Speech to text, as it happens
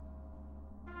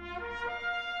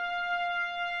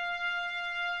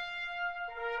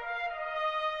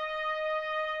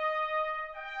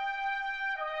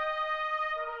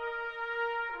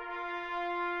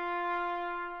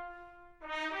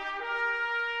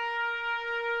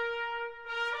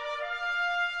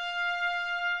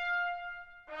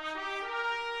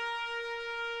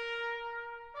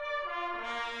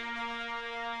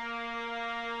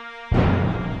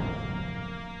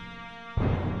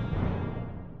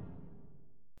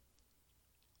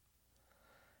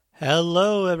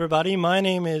Hello, everybody. My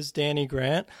name is Danny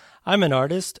Grant. I'm an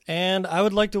artist, and I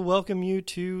would like to welcome you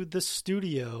to the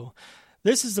studio.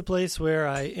 This is the place where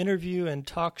I interview and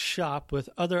talk shop with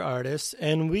other artists,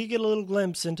 and we get a little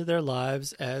glimpse into their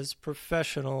lives as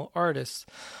professional artists.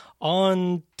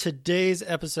 On today's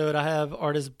episode, I have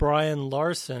artist Bryan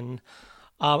Larsen.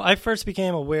 I first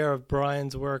became aware of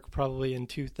Bryan's work probably in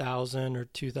 2000 or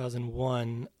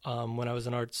 2001 when I was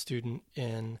an art student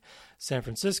in San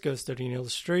Francisco studying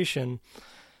illustration.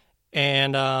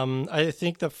 And I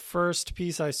think the first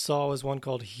piece I saw was one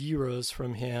called Heroes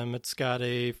from him. It's got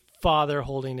a father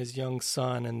holding his young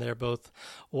son, and they're both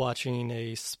watching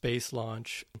a space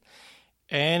launch.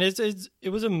 And it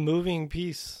was a moving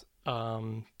piece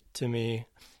to me,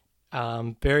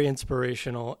 very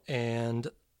inspirational and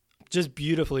just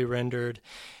beautifully rendered.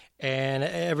 And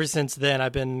ever since then,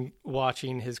 I've been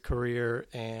watching his career,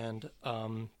 and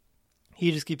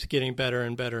he just keeps getting better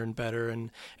and better and better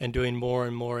and doing more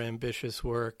and more ambitious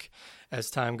work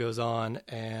as time goes on.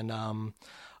 And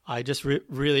I just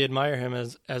really admire him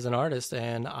as an artist,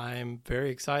 and I'm very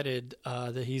excited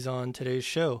that he's on today's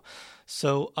show.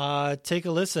 So take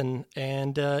a listen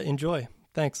and enjoy.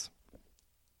 Thanks.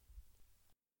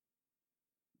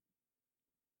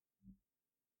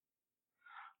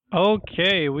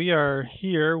 Okay, we are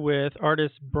here with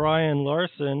artist Bryan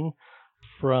Larsen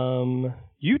from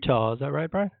Utah. Is that right,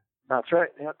 Bryan? That's right.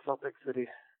 Yeah, Salt Lake City.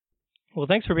 Well,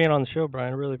 thanks for being on the show,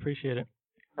 Bryan. I really appreciate it.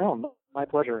 Oh, my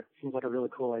pleasure. Seems like a really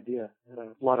cool idea. I had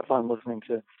a lot of fun listening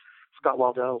to Scott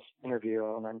Waddell's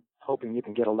interview, and I'm hoping you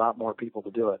can get a lot more people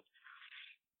to do it.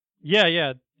 Yeah.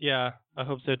 I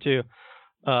hope so too.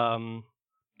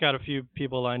 Got a few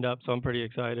people lined up, so I'm pretty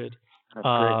excited. That's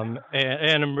great.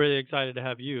 And I'm really excited to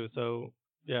have you. So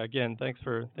yeah, again, thanks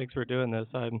for doing this.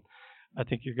 I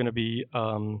think you're going to be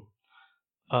an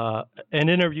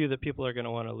interview that people are going to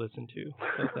want to listen to.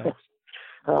 So thanks.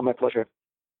 Oh, my pleasure.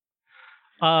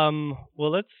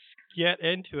 Well, let's get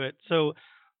into it. So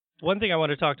one thing I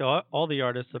want to talk to all the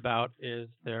artists about is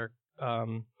their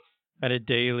kind of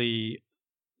daily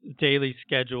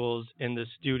schedules in the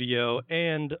studio.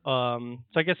 And so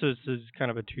I guess this is kind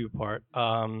of a two-part.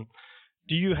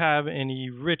 Do you have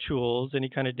any rituals, any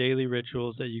kind of daily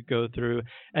rituals that you go through?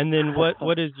 And then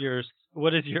what is your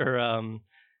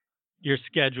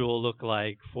schedule look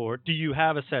like for? Do you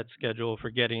have a set schedule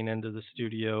for getting into the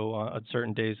studio on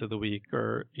certain days of the week,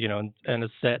 or and a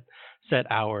set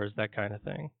hours, that kind of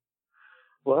thing?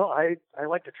 Well, I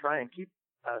like to try and keep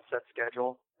a set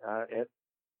schedule. It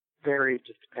varies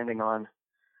just depending on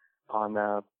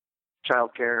the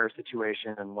childcare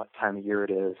situation and what time of year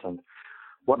it is and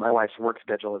what my wife's work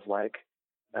schedule is like.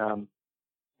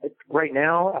 Right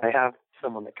now, I have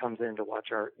someone that comes in to watch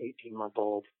our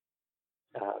 18-month-old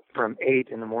from 8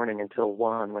 in the morning until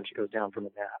 1 when she goes down from a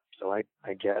nap. So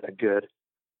I get a good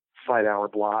 5-hour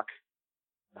block,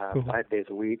 5 days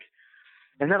a week.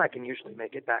 And then I can usually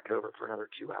make it back over for another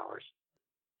 2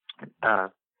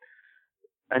 hours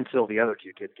until the other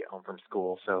 2 kids get home from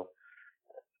school. So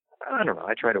I don't know.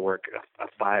 I try to work a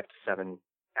 5 to 7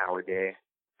 hour day,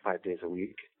 5 days a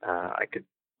week. I could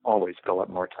always fill up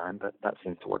more time, but that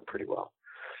seems to work pretty well.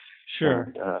 Sure.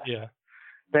 And, yeah.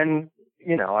 Then,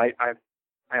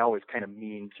 I always kind of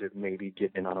mean to maybe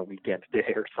get in on a weekend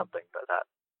day or something, but that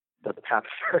doesn't happen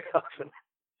very often.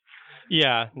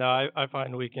 Yeah. No, I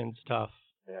find weekends tough.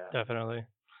 Yeah. Definitely.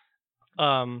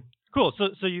 Cool.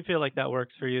 So you feel like that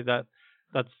works for you?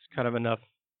 That's kind of enough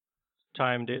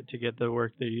time to get the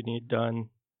work that you need done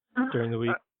during the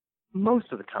week?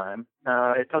 Most of the time.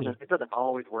 It doesn't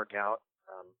always work out.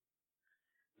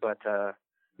 But I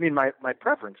mean, my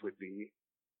preference would be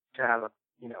to have a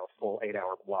full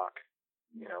 8-hour block,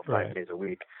 5 days a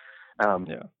week.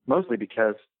 Mostly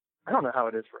because I don't know how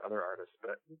it is for other artists,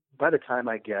 but by the time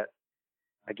I get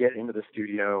into the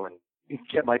studio and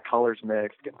get my colors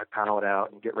mixed, get my palette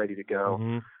out, and get ready to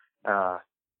go,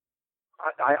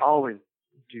 I always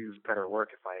do better work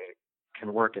if I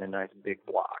can work in a nice big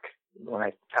block. When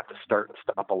I have to start and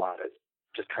stop a lot, it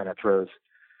just kind of throws.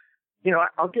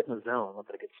 I'll get in the zone once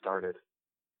I get started,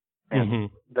 and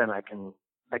then I can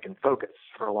focus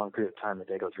for a long period of time. The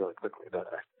day goes really quickly, but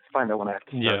I find that when I have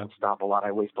to start and stop a lot,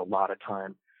 I waste a lot of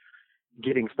time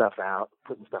getting stuff out,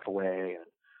 putting stuff away,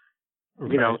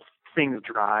 and things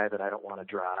dry that I don't want to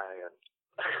dry,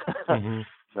 and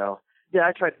so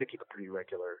I try to keep a pretty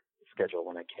regular schedule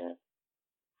when I can.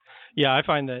 Yeah, I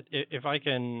find that if I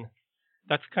can,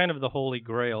 that's kind of the holy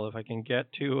grail. If I can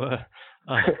get to a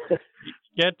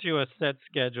set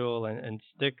schedule and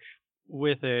stick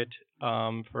with it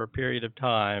for a period of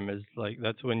time, is like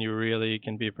that's when you really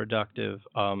can be productive.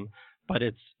 But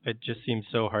it just seems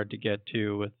so hard to get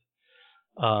to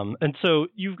And so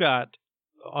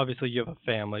obviously you have a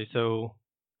family, so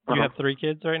you have 3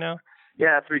 kids right now?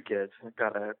 Yeah, 3 kids. We've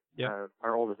got Yep.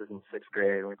 our oldest is in 6th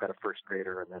grade, and we've got a first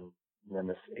grader, and then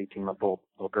this 18-month-old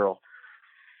little girl.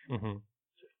 Mm-hmm.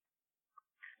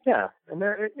 Yeah, and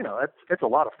it's a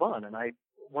lot of fun. And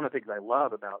one of the things I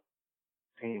love about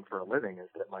painting for a living is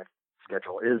that my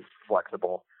schedule is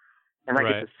flexible, and I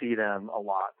get to see them a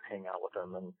lot, hang out with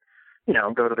them, and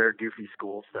go to their goofy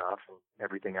school stuff and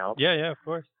everything else. Yeah, of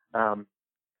course.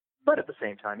 But at the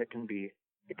same time, it can be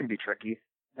tricky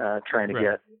trying to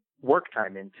get work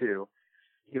time in too,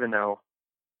 even though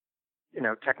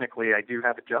technically I do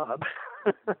have a job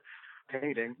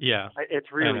painting. Yeah,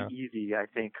 it's really easy, I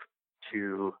think,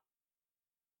 to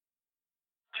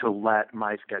let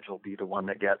my schedule be the one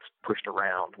that gets pushed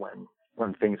around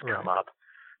when things come up,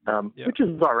 which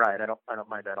is all right. I don't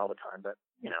mind that all the time, but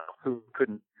who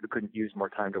couldn't use more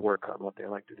time to work on what they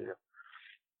like to do?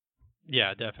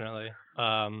 Yeah, definitely.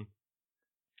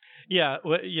 Yeah,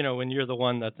 when you're the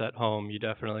one that's at home, you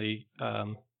definitely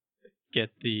get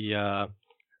the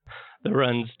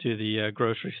runs to the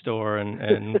grocery store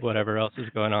and whatever else is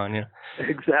going on. Yeah.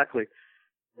 Exactly.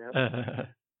 Yep.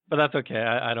 But that's okay.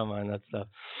 I don't mind that stuff.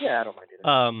 Yeah, I don't mind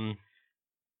either.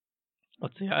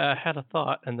 Let's see. I had a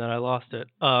thought and then I lost it.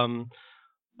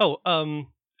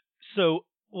 So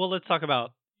let's talk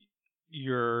about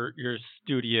your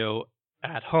studio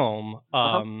at home.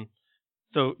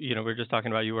 So we're just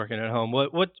talking about you working at home.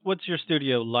 What's your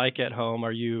studio like at home?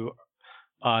 Are you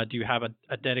do you have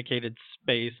a dedicated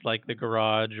space like the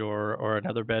garage or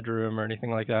another bedroom or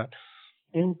anything like that?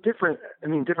 In different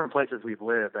places we've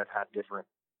lived, I've had different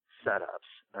setups,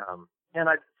 and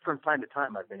from time to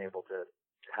time I've been able to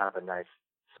have a nice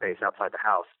space outside the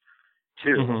house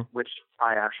too, which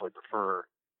I actually prefer.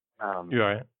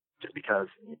 Right. Just because,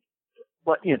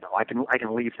 but I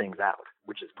can leave things out,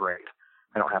 which is great.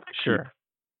 I don't have to keep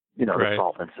the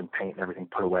solvents and paint and everything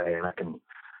put away, and I can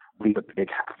leave a big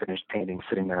half-finished painting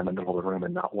sitting there in the middle of the room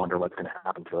and not wonder what's going to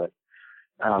happen to it.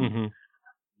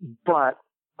 But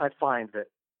I find that,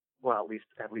 well,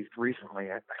 at least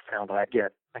recently, I found that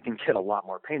I can get a lot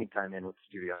more painting time in with the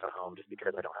studio at home just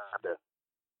because I don't have to.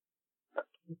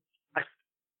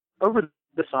 Over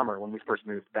the summer, when we first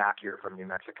moved back here from New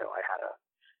Mexico, I had a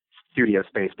studio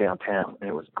space downtown, and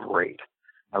it was great.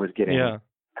 I was getting a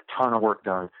ton of work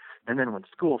done. And then when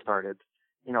school started,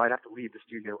 I'd have to leave the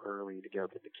studio early to go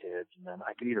get the kids, and then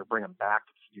I could either bring them back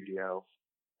to the studio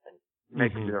and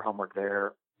make them do their homework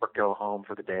there, or go home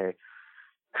for the day.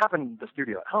 Having the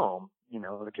studio at home,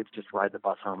 the kids just ride the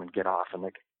bus home and get off, and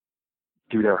they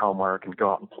do their homework and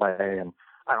go out and play, and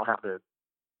I don't have to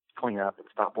clean up and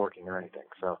stop working or anything.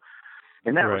 So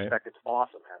in that respect, it's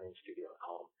awesome having a studio at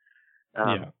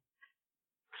home.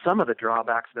 Some of the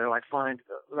drawbacks, though, I find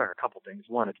there are a couple things.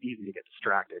 One, it's easy to get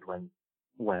distracted when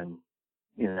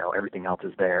everything else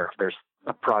is there. If there's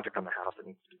a project on the house that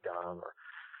needs to be done, or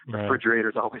the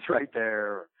refrigerator's always right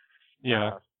there.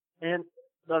 And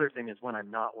the other thing is when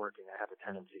I'm not working, I have a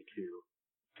tendency to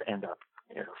end up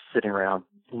sitting around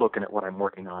looking at what I'm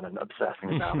working on and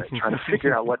obsessing about it, trying to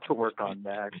figure out what to work on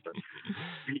next, or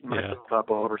beating myself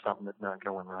up over something that's not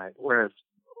going right. Whereas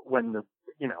when the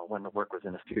work was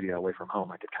in a studio away from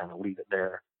home, I could kind of leave it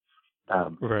there,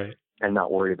 and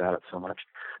not worry about it so much.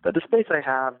 But the space I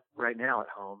have right now at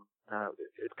home,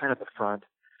 it's kind of the front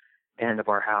end of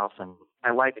our house, and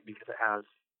I like it because it has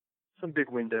some big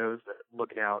windows that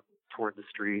look out toward the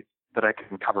street that I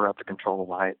can cover up to control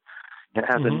the light. It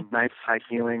has a nice high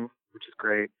ceiling, which is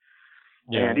great.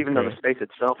 And even though the space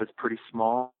itself is pretty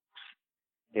small,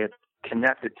 it's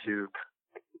connected to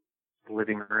the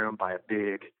living room by a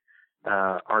big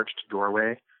arched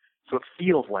doorway. So it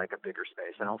feels like a bigger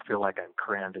space. I don't feel like I'm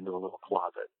crammed into a little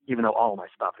closet, even though all of my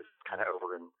stuff is kind of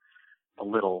over in a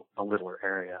littler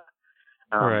area.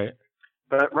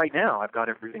 But right now I've got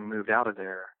everything moved out of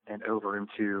there and over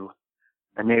into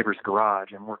a neighbor's garage.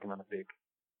 I'm working on a big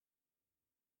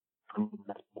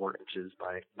 4 inches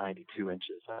by 92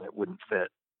 inches, and it wouldn't fit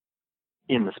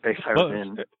in the space I was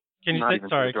in.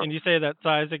 Can you say that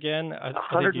size again?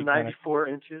 194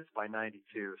 inches by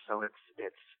 92, so it's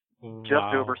just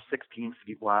over 16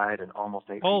 feet wide and almost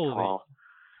 8 feet tall.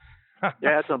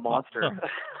 Yeah, it's a monster.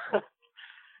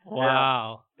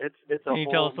 Wow. It's Can you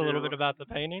tell us a little bit about the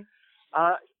painting?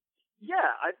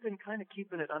 Yeah, I've been kind of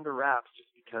keeping it under wraps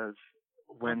just because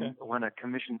when a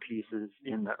commission piece is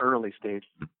in the early stage,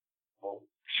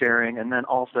 sharing, and then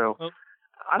also,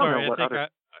 I don't know what other.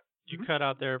 You cut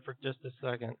out there for just a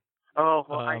second. Oh,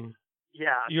 well,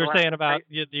 You were saying about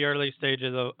the early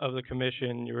stages of the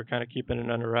commission. You were kind of keeping it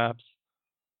under wraps.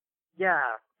 Yeah,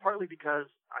 partly because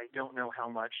I don't know how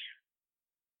much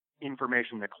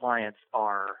information that clients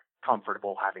are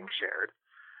comfortable having shared.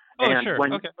 Oh, And sure.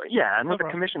 when, Okay. yeah, and No with the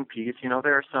problem. commission piece,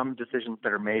 there are some decisions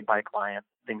that are made by clients,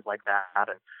 things like that.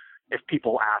 And if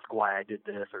people ask why I did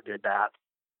this or did that,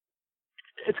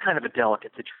 it's kind of a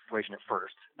delicate situation at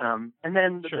first. And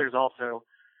then Sure. there's also,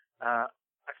 I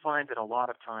find that a lot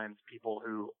of times people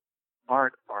who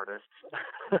aren't artists,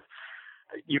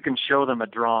 you can show them a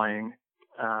drawing,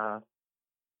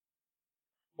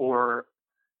 or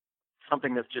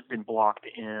something that's just been blocked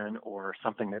in, or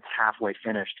something that's halfway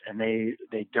finished, and they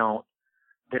don't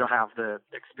have the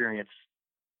experience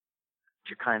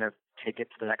to kind of take it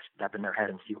to the next step in their head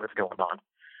and see what's going on.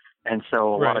 And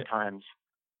so a lot of times,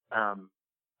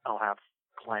 I'll have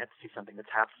clients see something that's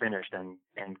half finished and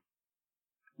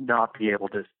not be able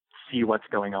to see what's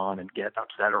going on and get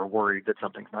upset or worried that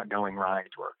something's not going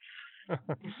right, or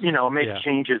make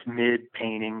changes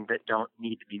mid-painting that don't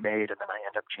need to be made, and then I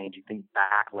end up changing things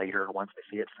back later once they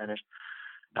see it finished.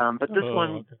 But this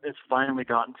one has finally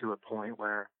gotten to a point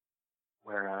where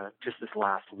just this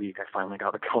last week I finally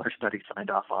got the color study signed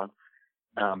off on.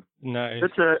 Nice.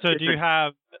 So do you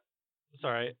have?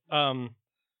 Sorry.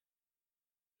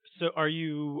 So are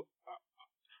you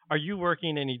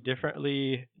working any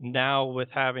differently now with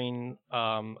having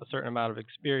a certain amount of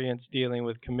experience dealing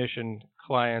with commissioned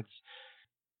clients?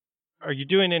 Are you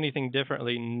doing anything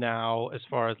differently now as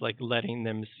far as like letting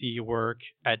them see work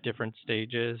at different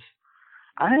stages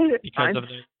because of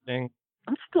this thing?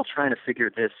 I'm still trying to figure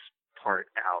this part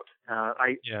out.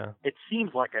 It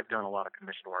seems like I've done a lot of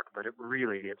commission work, but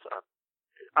it's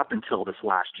up until this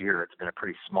last year, it's been a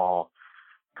pretty small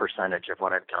percentage of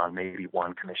what I've done, maybe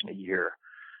one commission a year.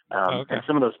 And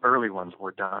some of those early ones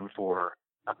were done for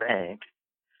a bank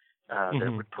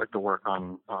that would put the work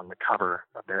on the cover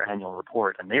of their annual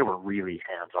report, and they were really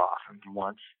hands off. I mean,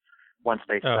 once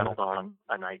they settled on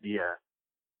an idea,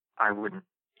 I wouldn't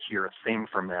hear a thing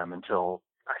from them until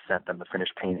I sent them the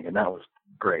finished painting, and that was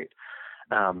great.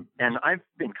 And I've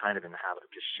been kind of in the habit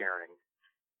of just sharing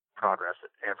progress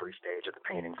at every stage of the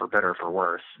painting, for better or for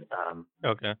worse.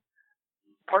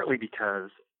 Partly because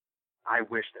I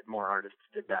wish that more artists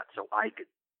did that, so I could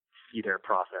see their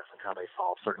process and how they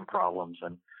solve certain problems,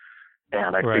 and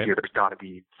I figure there's got to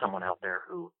be someone out there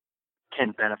who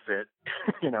can benefit,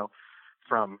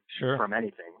 from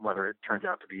anything, whether it turns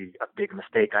out to be a big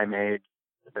mistake I made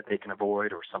that they can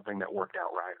avoid, or something that worked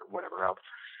out right, or whatever else.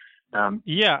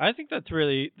 I think that's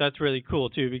really cool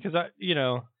too, because I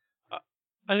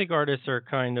think artists are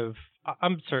kind of,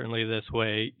 I'm certainly this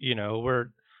way,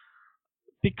 we're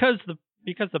because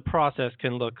the process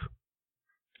can look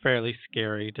fairly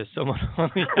scary to someone on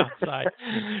the outside.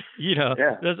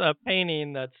 There's a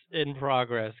painting that's in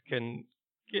progress can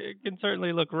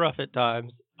certainly look rough at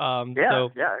times.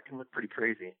 It can look pretty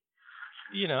crazy.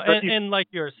 And like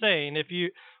you're saying,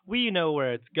 we know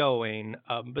where it's going,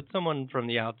 but someone from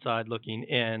the outside looking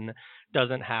in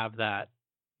doesn't have that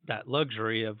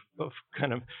luxury of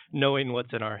kind of knowing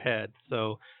what's in our head.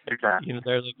 So,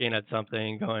 they're looking at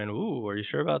something going, ooh, are you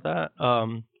sure about that?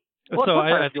 So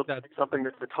I think that's something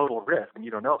that's a total risk, and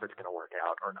you don't know if it's going to work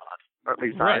out or not. Or at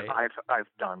least I've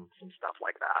done some stuff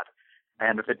like that.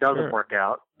 And if it doesn't work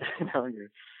out, you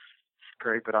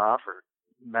scrape it off or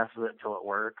mess with it until it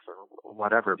works or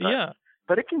whatever.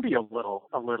 But it can be a little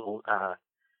I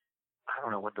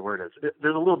don't know what the word is.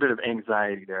 There's a little bit of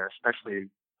anxiety there, especially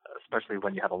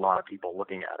when you have a lot of people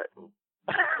looking at it.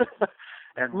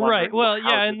 And well,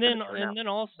 and then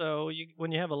also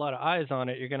when you have a lot of eyes on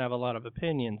it, you're going to have a lot of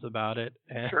opinions about it.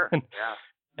 And, sure. Yeah.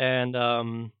 And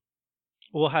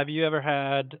well, have you ever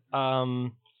had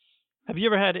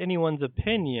anyone's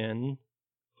opinion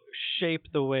shape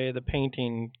the way the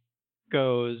painting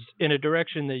goes in a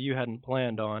direction that you hadn't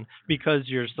planned on, because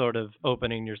you're sort of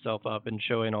opening yourself up and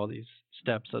showing all these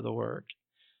steps of the work?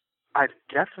 I've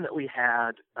definitely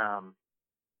had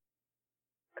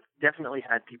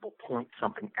people point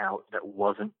something out that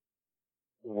wasn't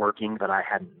working that I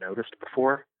hadn't noticed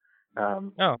before,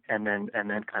 and then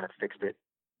kind of fixed it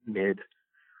mid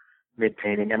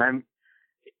painting. And I'm,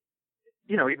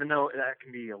 even though that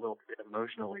can be a little bit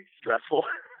emotionally stressful,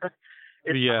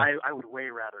 I would way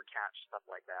rather catch stuff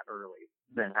like that early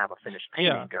than have a finished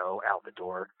painting go out the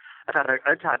door.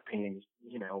 I've had paintings,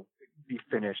 be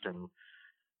finished and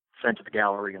sent to the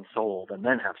gallery and sold, and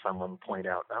then have someone point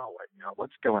out,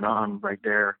 what's going on right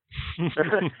there.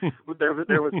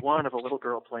 There was one of a little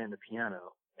girl playing the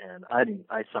piano, and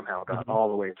I somehow got all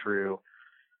the way through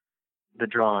the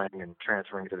drawing and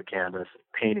transferring to the canvas,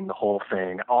 painting the whole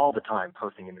thing all the time,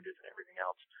 posting images and everything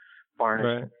else,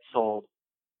 varnished, sold,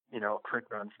 print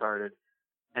run started,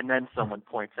 and then someone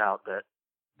points out that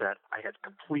that I had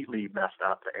completely messed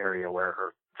up the area where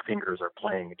her fingers are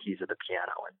playing the keys of the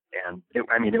piano. And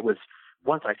it was,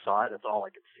 once I saw it, that's all I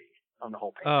could see on the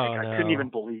whole painting. Oh, I no. couldn't even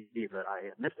believe that I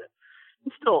had missed it.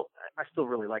 And I still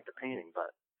really like the painting,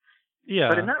 but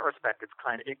in that respect,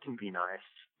 it can be nice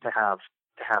to have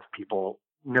people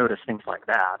notice things like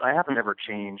that. I haven't ever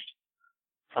changed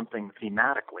something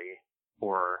thematically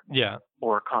or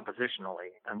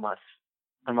compositionally unless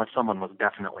someone was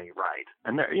definitely right.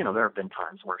 And there have been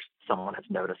times where someone has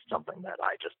noticed something that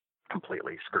I just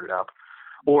completely screwed up,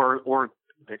 or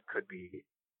that could be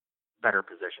better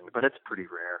positioned, but it's pretty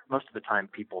rare. Most of the time,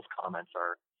 people's comments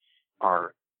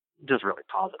are just really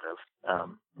positive.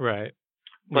 Right.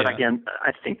 But again,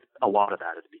 I think a lot of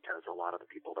that is because a lot of the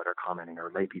people that are commenting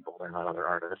are lay people; they're not other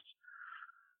artists.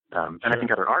 And I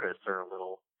think other artists are a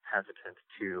little hesitant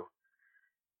to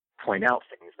point out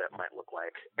things that might look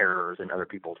like errors in other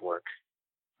people's work,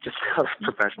 just out of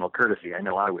professional courtesy. I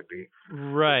know I would be.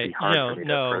 Right. It'd be hard for me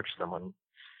to approach someone.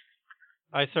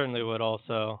 I certainly would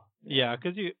also. Yeah,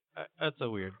 because that's a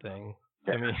weird thing.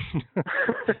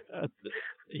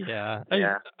 Yeah. I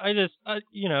mean, I just,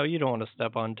 you don't want to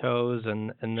step on toes,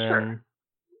 and then, sure.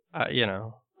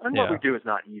 And what we do is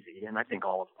not easy, and I think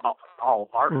all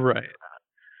art do that.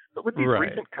 But with these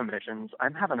recent commissions,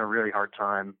 I'm having a really hard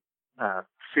time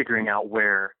figuring out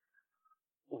where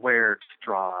to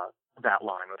draw that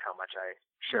line with how much I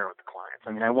share with the clients.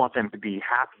 I mean, I want them to be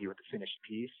happy with the finished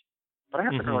piece, but I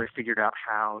haven't really figured out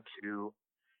how to.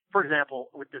 For example,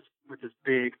 with this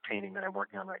big painting that I'm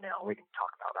working on right now, we can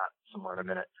talk about that some more in a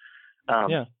minute.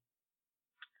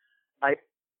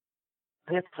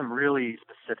 They had some really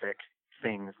specific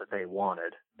things that they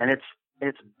wanted, and it's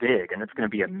big, and it's going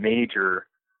to be a major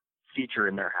feature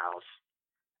in their house,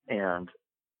 and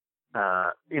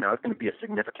it's going to be a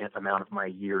significant amount of my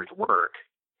year's work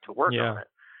to work on it.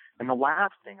 And the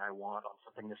last thing I want on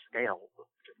something this scale,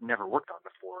 which I've never worked on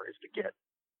before, is to get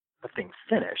the thing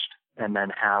finished and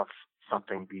then have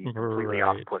something be completely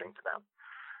off-putting to them.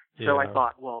 So I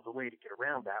thought, well, the way to get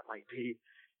around that might be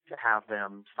to have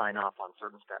them sign off on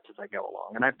certain steps as I go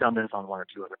along. And I've done this on one or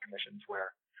two other commissions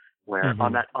where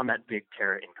on that big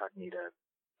terra incognita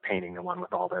painting, the one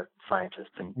with all the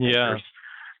scientists and pictures,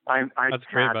 I had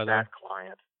that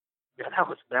client. Yeah, that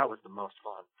was the most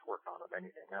fun to work on of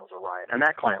anything. That was a riot, and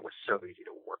that client was so easy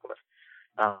to work with.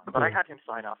 But I had him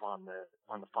sign off on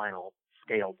the final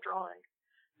scaled drawing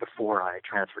before I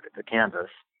transferred it to canvas,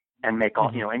 and make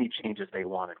all any changes they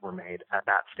wanted were made at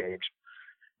that stage.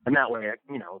 And that way,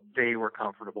 they were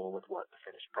comfortable with what the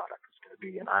finished product was going to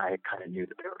be, and I kind of knew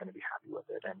that they were going to be happy with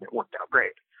it, and it worked out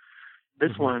great.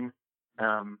 This one,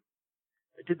 I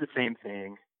did the same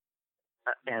thing,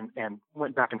 and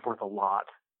went back and forth a lot,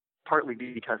 partly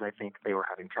because I think they were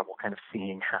having trouble kind of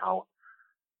seeing how,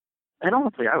 and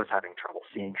honestly, I was having trouble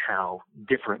seeing how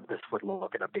different this would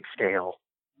look at a big scale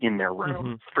in their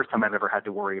room. It's the first time I've ever had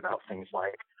to worry about things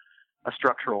like a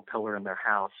structural pillar in their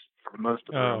house for most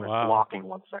of the room is blocking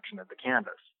one section of the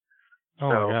canvas. Oh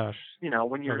my gosh.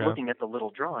 When you're looking at the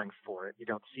little drawings for it, you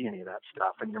don't see any of that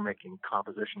stuff, and you're making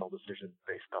compositional decisions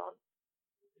based on,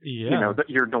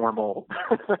 your normal,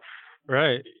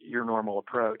 your normal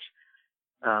approach.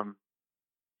 And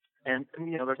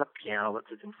there's a piano that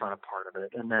sits in front of part of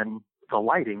it, and then the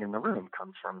lighting in the room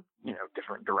comes from,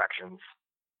 different directions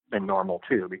than normal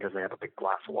too, because they have a big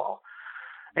glass wall.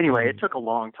 Anyway, it took a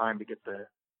long time to get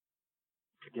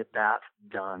that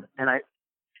done, and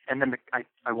then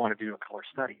I want to do a color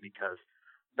study because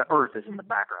the earth is in the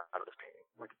background of this painting.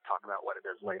 We can talk about what it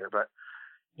is later, but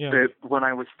when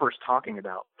I was first talking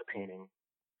about the painting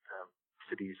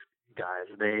to these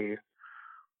guys, they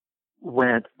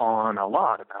went on a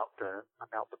lot about the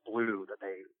blue that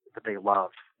they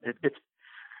loved. It's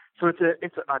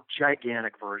a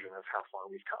gigantic version of How Far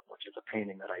We've Come, which is a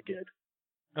painting that I did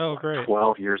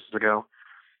 12 years ago,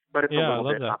 but it's a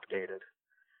little bit updated.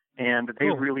 And they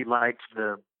really liked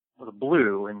the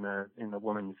blue in the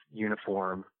woman's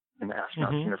uniform, in the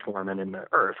astronaut's uniform, and in the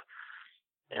earth,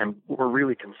 and were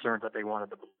really concerned that they wanted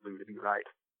the blue to be right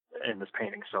in this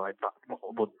painting. So I thought,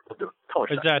 we'll do a color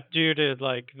study. Is that due to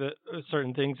like the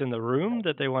certain things in the room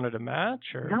that they wanted to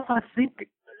match, or? No, I think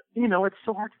it's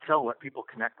so hard to tell what people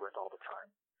connect with all the time.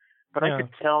 But I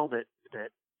could tell that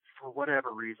for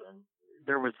whatever reason,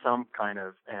 there was some kind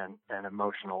of an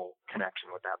emotional connection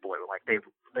with that blue. Like they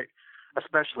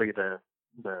especially the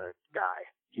guy,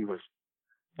 he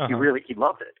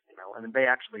loved it, and they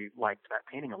actually liked that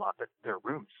painting a lot. But their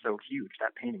room's so huge,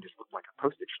 that painting just looked like a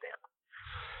postage stamp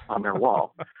on their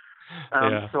wall.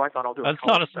 So I thought I'll do a color study. That's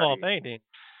not a small painting.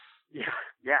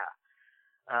 Yeah.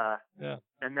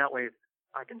 And that way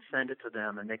I can send it to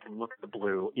them and they can look at the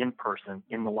blue in person,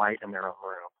 in the light in their own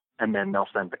room. And then they'll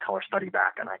send the color study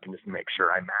back and I can just make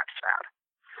sure I match that.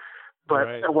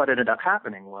 But what ended up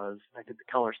happening was I did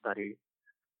the color study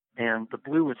and the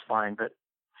blue was fine, but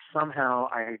somehow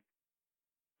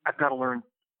I've got to learn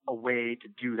a way to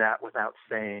do that without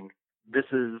saying, this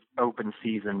is open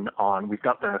season on, we've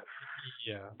got the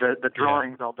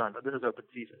drawings all done, but this is open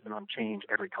season on change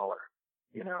every color,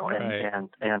 and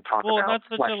talk about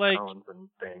flesh tones and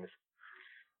things.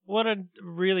 What a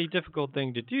really difficult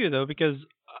thing to do, though, because,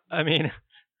 I mean,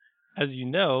 as you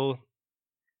know,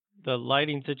 the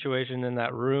lighting situation in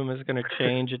that room is going to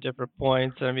change at different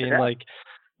points. I mean,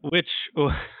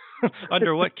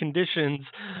 under what conditions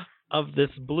of this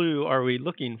blue are we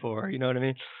looking for? You know what I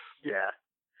mean? Yeah.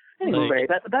 Anyway,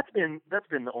 that's been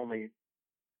the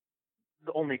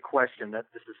only question that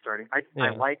this is starting. I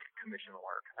like commission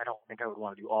work. I don't think I would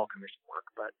want to do all commission work,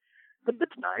 but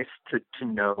it's nice to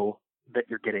know that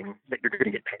you're getting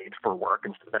get paid for work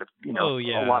instead of a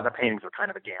lot of the paintings are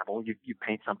kind of a gamble. You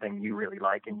paint something you really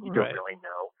like and you don't really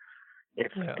know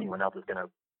if anyone else is going to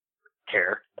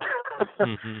care.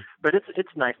 But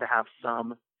it's nice to have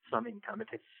some income. It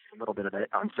takes a little bit of the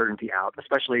uncertainty out,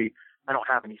 especially I don't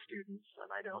have any students and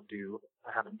I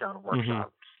haven't done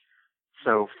workshops.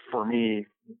 So for me,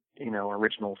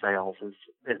 original sales is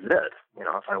it,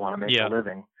 if I want to make a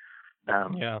living.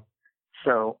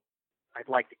 So I'd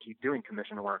like to keep doing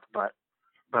commission work, but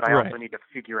I also need to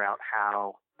figure out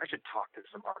how. I should talk to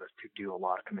some artists who do a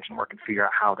lot of commission work and figure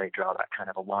out how they draw that kind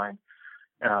of a line.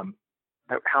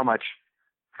 How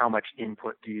much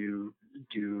input do you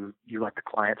let the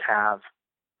clients have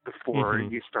before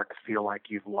you start to feel like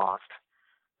you've lost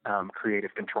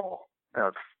creative control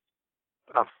of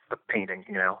the painting?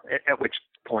 At which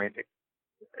point it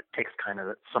takes kind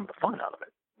of some of the fun out of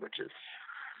it, which is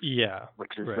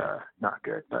not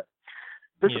good. But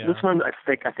this one, I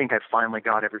think I've finally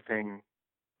got everything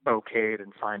okayed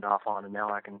and signed off on, and now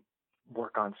I can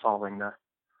work on solving the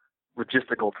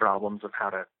logistical problems of how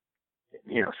to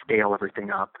scale everything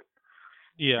up.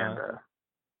 And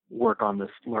work on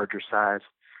this larger size.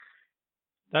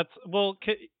 Do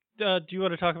you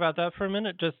want to talk about that for a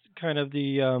minute? Just kind of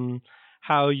the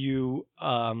how you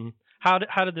how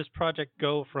did this project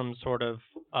go from sort of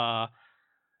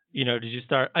did you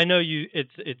start? I know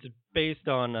it's based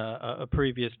on a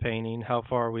previous painting. How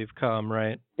far we've come,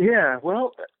 right? Yeah.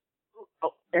 Well,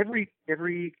 every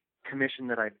commission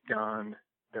that I've done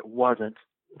that wasn't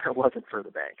for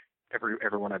the bank.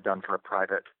 Everyone I've done for a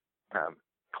private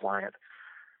client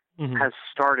has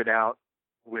started out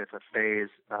with a phase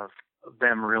of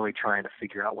them really trying to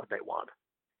figure out what they want.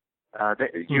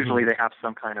 Usually they have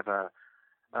some kind of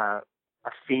a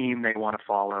theme they want to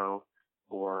follow,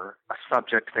 or a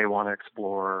subject they want to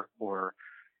explore, or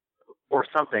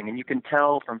something, and you can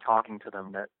tell from talking to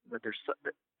them that there's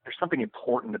something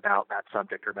important about that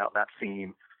subject or about that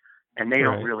theme, and they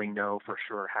don't really know for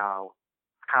sure how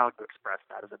to express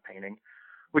that as a painting,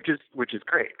 which is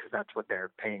great because that's what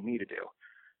they're paying me to do.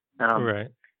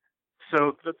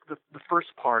 So the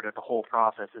first part of the whole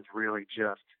process is really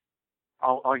just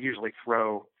I'll usually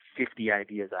throw 50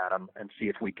 ideas at them and see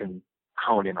if we can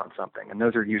hone in on something, and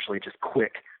those are usually just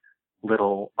quick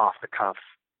little off the cuff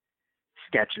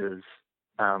sketches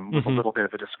with a little bit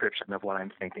of a description of what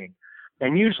I'm thinking.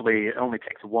 And usually it only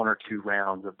takes one or two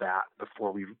rounds of that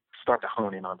before we start to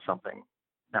hone in on something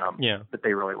that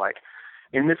they really like.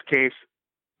 In this case,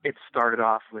 it started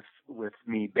off with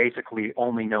me basically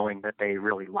only knowing that they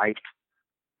really liked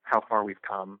How Far We've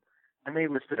Come, and they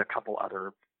listed a couple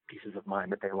other pieces of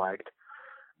mine that they liked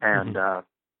and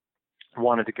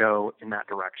wanted to go in that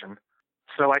direction.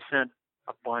 So I sent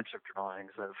a bunch of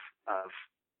drawings of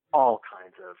all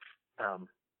kinds of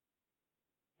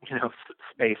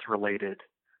space-related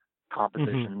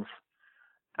compositions,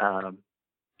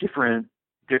 different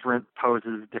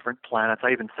poses, different planets.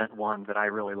 I even sent one that I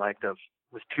really liked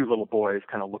was two little boys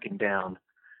kind of looking down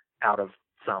out of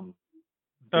some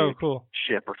big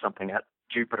ship or something at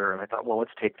Jupiter. And I thought, well,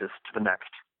 let's take this to the next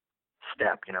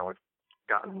step. We've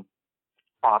gotten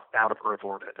out of Earth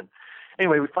orbit. And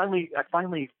anyway, I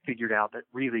finally figured out that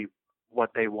really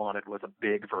what they wanted was a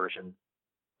big version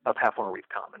of How Far We've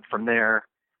Come. And from there,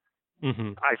 we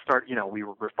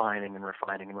were refining and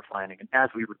refining and refining. And as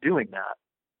we were doing that,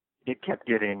 it kept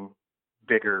getting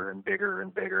bigger and bigger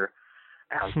and bigger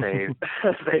as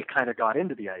they kind of got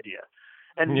into the idea.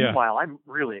 And meanwhile, I'm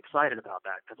really excited about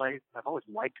that because I've always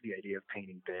liked the idea of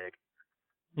painting big,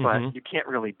 but you can't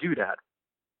really do that,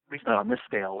 at least not on this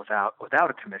scale, without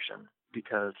a commission,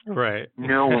 because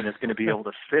no one is going to be able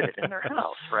to fit it in their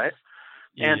house, right?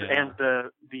 and Yeah.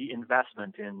 the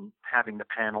investment in having the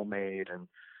panel made and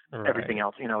everything Right.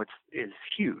 else, is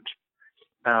huge.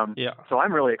 Yeah. So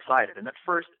I'm really excited. And at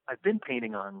first, I've been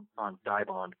painting on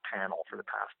Dibond panel for the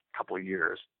past couple of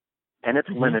years, and it's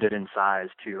Mhm. limited in size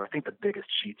too. I think the biggest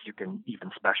sheets you can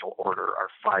even special order are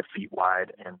 5 feet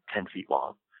wide and 10 feet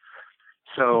long.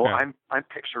 So Okay. I'm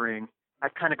picturing,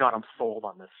 I've kind of got them sold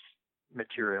on this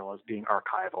material as being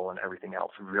archival and everything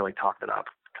else, and really talked it up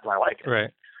because I like it.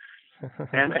 Right.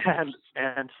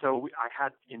 And so I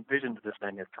had envisioned this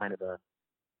thing as kind of a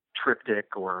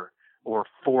triptych or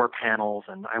 4 panels,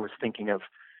 and I was thinking of,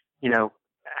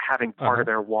 having part of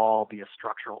their wall be a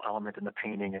structural element in the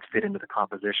painting and fit into the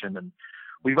composition. And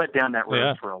we went down that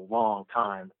road for a long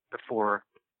time before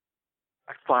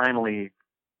I finally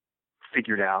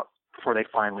figured out, before they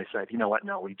finally said, you know what,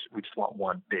 no, we just want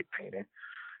one big painting.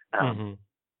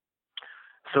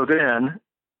 So then,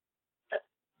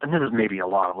 and this is maybe a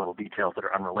lot of little details that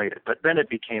are unrelated, but then it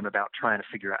became about trying to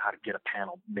figure out how to get a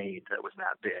panel made that was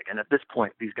that big. And at this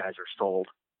point, these guys are sold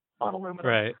on aluminum.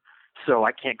 Right. So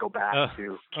I can't go back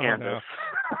to canvas.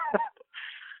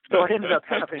 So I ended up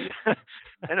having...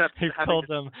 You told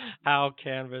them how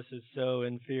canvas is so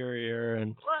inferior,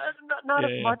 and not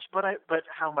as much, but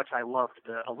how much I loved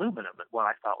the aluminum and what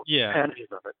I thought was the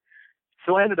advantages of it.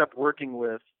 So I ended up working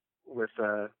with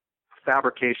a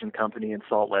fabrication company in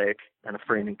Salt Lake and a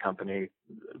framing company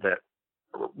that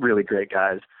were really great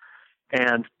guys,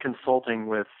 and consulting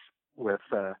with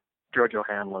Jojo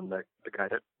Hanlon, the guy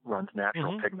that runs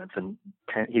Natural Pigments, and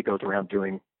he goes around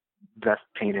doing vest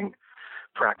painting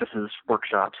practices,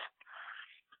 workshops.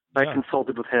 I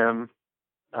consulted with him,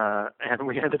 and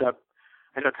we ended up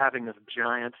having this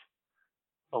giant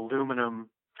aluminum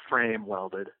frame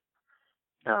welded,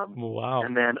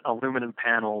 and then aluminum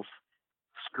panels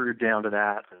screwed down to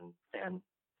that and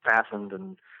fastened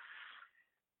and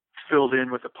filled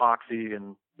in with epoxy,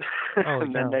 and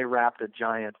and then they wrapped a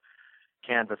giant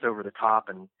canvas over the top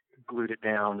and glued it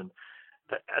down. And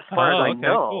as far as I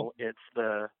know,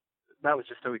 that was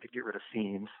just so we could get rid of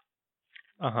seams.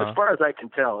 As far as I can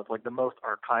tell, it's like the most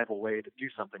archival way to do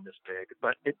something this big,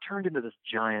 but it turned into this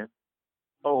giant,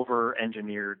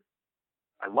 over-engineered.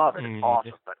 I love it. It's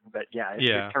awesome, but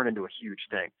it turned into a huge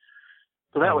thing.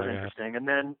 So that was interesting. And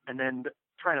then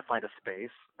trying to find a space,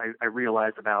 I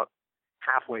realized about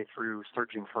halfway through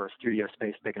searching for a studio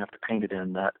space big enough to paint it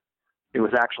in that it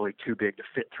was actually too big to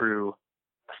fit through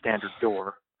a standard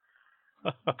door.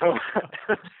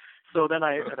 So then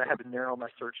I had to narrow my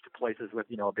search to places with,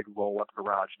 a big roll-up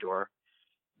garage door.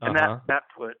 And that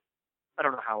put, I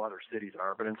don't know how other cities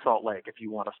are, but in Salt Lake, if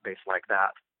you want a space like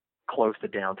that close to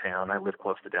downtown, I live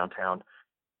close to downtown,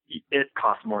 it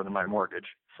costs more than my mortgage.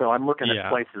 So I'm looking at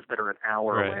places that are an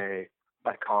hour away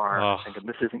by car, thinking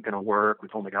this isn't going to work.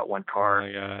 We've only got one car. Oh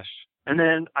my gosh. And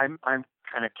then I'm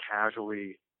kind of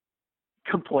casually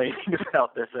complaining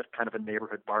about this at kind of a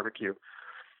neighborhood barbecue.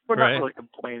 We're not really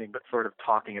complaining, but sort of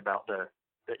talking about the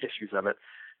issues of it.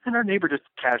 And our neighbor just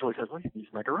casually says, well, you can use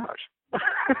my garage.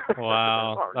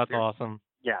 Wow. That's awesome.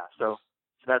 Yeah. So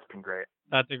that's been great.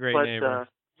 That's a great neighbor.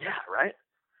 Yeah. Right.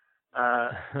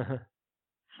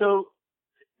 So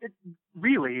it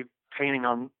really, painting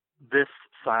on this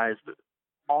size,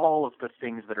 all of the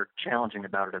things that are challenging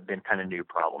about it have been kind of new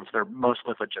problems. They're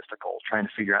mostly logistical, trying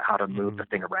to figure out how to move the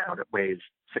thing around. It weighs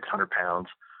 600 pounds.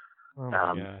 Oh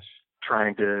my gosh.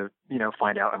 Trying to,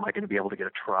 find out, am I going to be able to get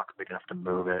a truck big enough to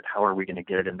move it? How are we going to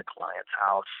get it in the client's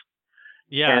house?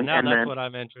 Yeah, that's what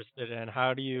I'm interested in.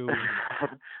 How do you?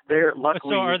 They're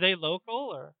luckily. So are they local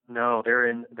or? No, they're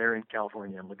in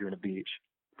California, in Laguna Beach.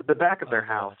 The back of their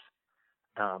house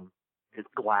is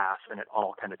glass, and it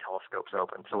all kind of telescopes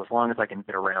open. So as long as I can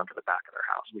get around to the back of their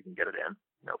house, we can get it in,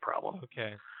 no problem.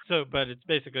 Okay. So, but it's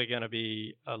basically going to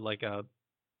be like a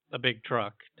big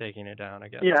truck taking it down, I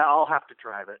guess. Yeah, I'll have to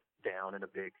drive it down in a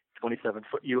big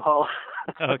 27-foot U-Haul.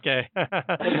 Okay.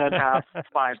 And then have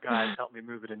 5 guys help me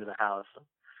move it into the house.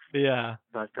 Yeah.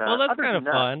 But, well, that's kind of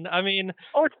fun. I mean,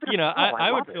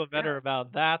 I would feel better Yeah.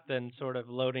 about that than sort of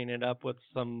loading it up with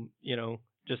some,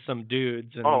 just some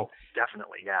dudes. And,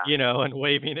 definitely, yeah. And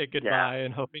waving it goodbye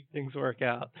and hoping things work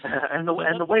out. And the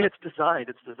way it's designed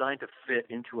to fit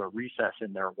into a recess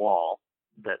in their wall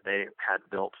that they had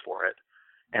built for it.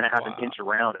 And it has an inch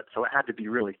around it, so it had to be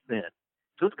really thin.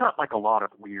 So it's got like a lot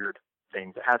of weird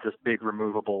things. It has this big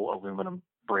removable aluminum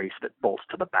brace that bolts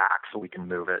to the back so we can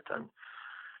move it,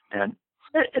 and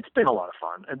it's been a lot of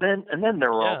fun. And then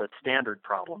there were all the standard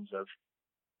problems of,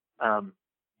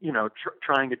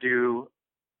 trying to do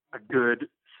a good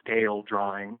scale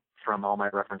drawing from all my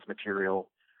reference material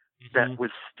that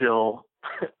was still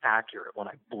accurate when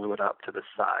I blew it up to this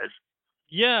size.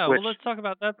 Yeah, which well, let's talk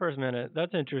about that for a minute.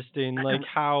 That's interesting. Like,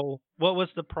 what was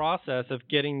the process of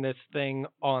getting this thing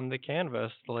on the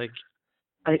canvas? Like,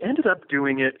 I ended up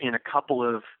doing it in a couple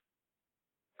of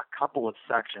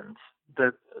sections.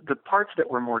 The parts that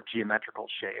were more geometrical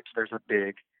shapes, there's a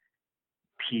big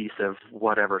piece of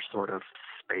whatever sort of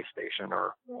space station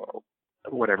or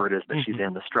whatever it is that she's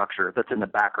in, the structure that's in the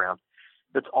background.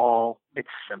 It's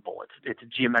simple. It's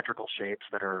geometrical shapes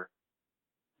that are,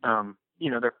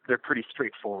 they're pretty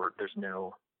straightforward. There's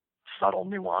no subtle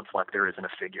nuance like there is in a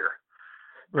figure.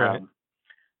 right.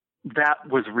 That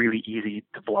was really easy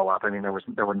to blow up. I mean,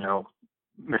 there were no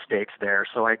mistakes there.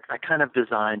 So I kind of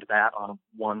designed that on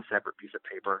one separate piece of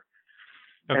paper.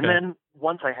 Okay. And then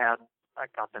once I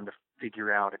got them to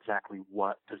figure out exactly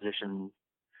what position,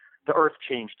 the Earth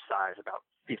changed size about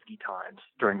 50 times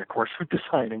during the course of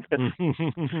designing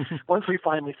it. Once we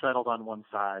finally settled on one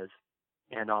size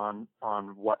and on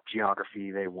what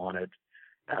geography they wanted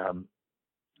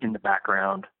in the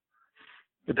background,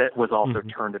 that was also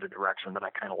turned in a direction that I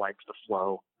kind of liked the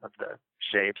flow of the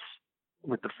shapes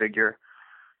with the figure.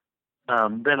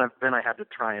 Then I had to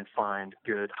try and find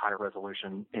good high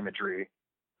resolution imagery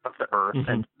of the Earth,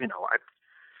 and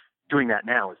doing that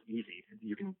now is easy.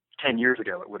 10 years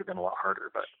ago it would have been a lot harder,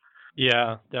 but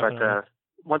yeah, definitely. But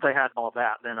once I had all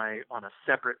that, then I, on a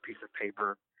separate piece of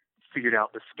paper, figured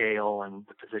out the scale and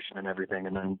the position and everything,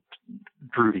 and then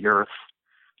drew the Earth,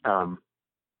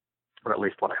 or at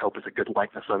least what I hope is a good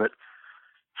likeness of it,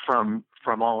 from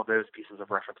all of those pieces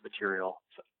of reference material,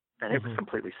 and it was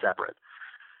completely separate.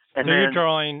 And so then,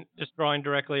 you're drawing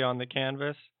directly on the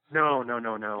canvas? No.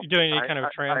 You're doing any kind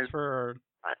of transfer?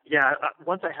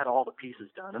 Once I had all the pieces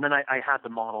done, and then I had the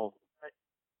model, I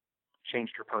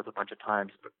changed her pose a bunch of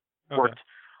times, but worked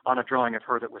on a drawing of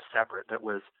her that was separate, that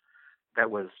was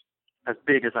as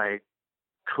big as I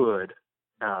could,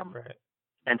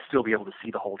 and still be able to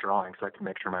see the whole drawing, so I could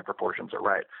make sure my proportions are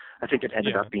right. I think it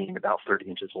ended up being about 30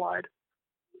 inches wide,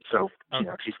 so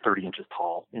she's 30 inches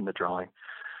tall in the drawing.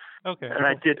 Okay. And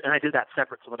I did that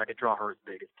separate so that I could draw her as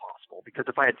big as possible, because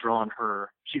if I had drawn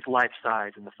her, she's life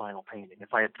size in the final painting.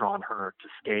 If I had drawn her to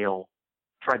scale,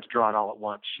 tried to draw it all at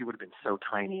once, she would have been so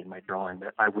tiny in my drawing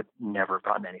that I would never have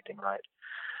gotten anything right.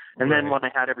 And then when I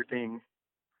had everything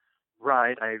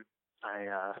right, I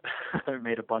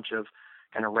made a bunch of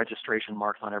kind of registration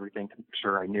marks on everything to make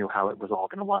sure I knew how it was all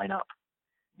going to line up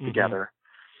together.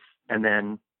 And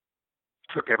then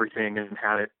took everything and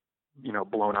had it,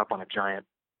 blown up on a giant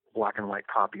black and white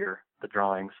copier, the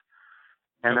drawings.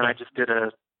 And then I just did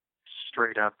a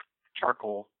straight up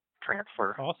charcoal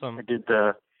transfer. Awesome. I did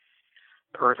the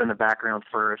Earth in the background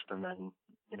first, and then,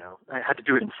 I had to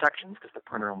do it in sections because the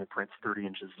printer only prints 30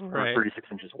 inches or 36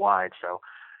 inches wide. So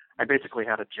I basically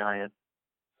had a giant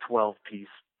 12-piece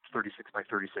 36 by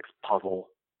 36 puzzle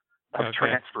of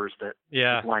transfers that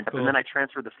lined up. Cool. And then I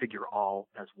transferred the figure all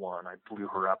as one. I blew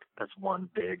her up as one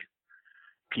big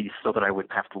piece so that I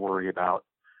wouldn't have to worry about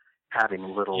having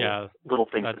little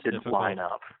things that didn't line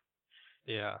up.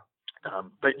 Yeah.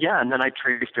 And then I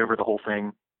traced over the whole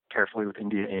thing carefully with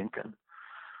India ink,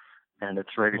 and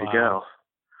it's ready to go.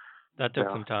 That took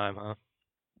some time, huh?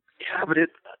 Yeah, but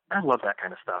I love that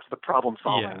kind of stuff. The problem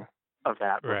solving of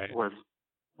that was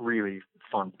really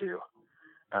fun to do.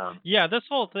 This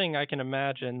whole thing, I can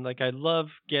imagine. Like, I love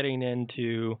getting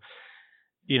into,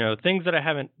 things that I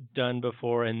haven't done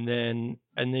before, and then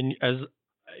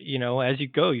as you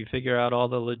go, you figure out all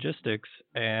the logistics,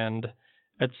 and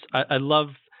I love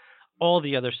all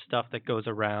the other stuff that goes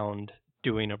around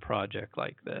doing a project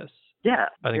like this. Yeah,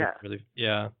 I think it's really,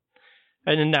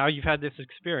 And then now you've had this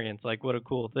experience. Like, what a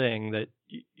cool thing that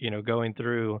going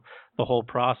through the whole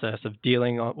process of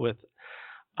dealing with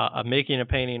making a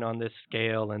painting on this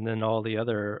scale, and then all the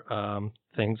other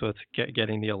things with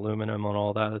getting the aluminum and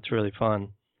all that. It's really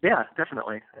fun. Yeah,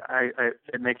 definitely.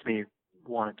 It makes me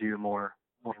want to do more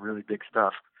really big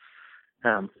stuff.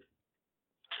 Just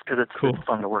because it's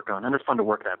fun to work on, and it's fun to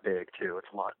work that big too. It's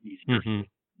a lot easier to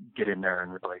get in there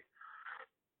and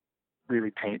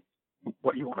really paint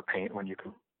what you want to paint when you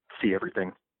can see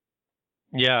everything.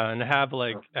 Yeah, and have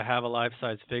a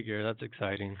life-size figure. That's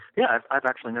exciting. Yeah, I've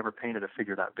actually never painted a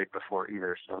figure that big before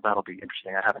either, so that'll be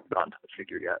interesting. I haven't gone to the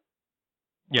figure yet.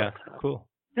 Yeah, but, cool.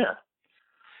 Yeah.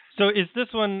 So is this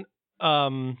one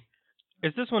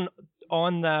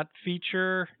on that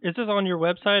feature? Is this on your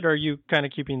website, or are you kind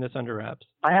of keeping this under wraps?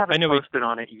 I haven't posted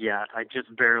on it yet. I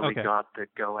just barely got the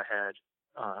go-ahead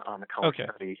on the color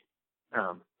study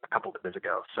a couple of days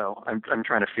ago. So I'm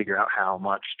trying to figure out how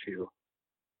much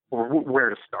or where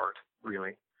to start,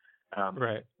 really.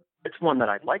 It's one that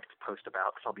I'd like to post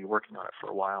about because I'll be working on it for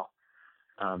a while.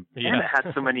 And it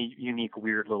had so many unique,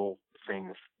 weird little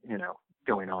things,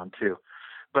 going on too.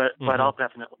 But I'll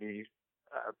definitely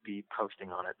be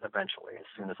posting on it eventually as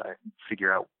soon as I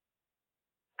figure out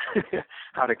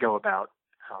how to go about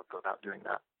doing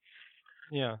that.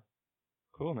 Yeah.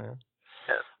 Cool, man.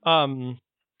 Yeah.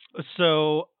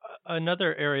 So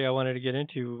another area I wanted to get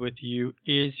into with you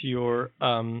is your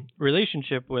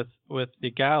relationship with the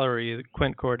gallery, the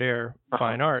Quint Cordair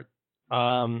Fine Art.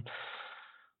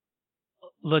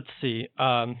 Let's see.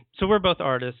 So we're both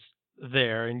artists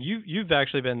there, and you've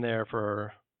actually been there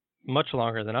for much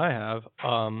longer than I have.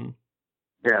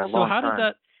 Yeah, so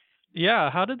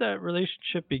how did that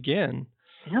relationship begin?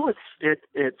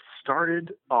 It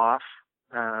started off.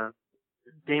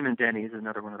 Damon Denny is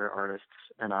another one of their artists,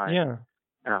 and I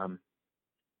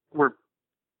were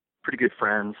pretty good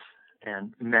friends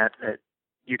and met at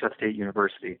Utah State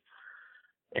University,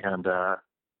 and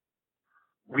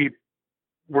we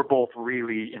were both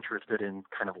really interested in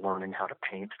kind of learning how to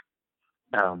paint,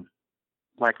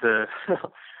 like the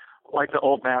like the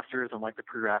old masters and like the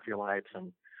pre-Raphaelites,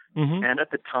 and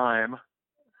at the time,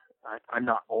 I'm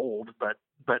not old, but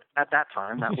at that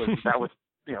time that was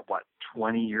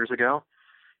 20 years ago.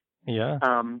 Yeah.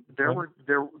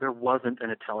 There wasn't an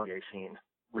atelier scene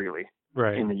really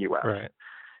in the U.S. Right.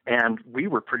 And we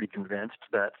were pretty convinced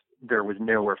that there was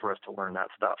nowhere for us to learn that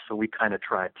stuff. So we kind of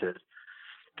tried to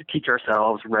teach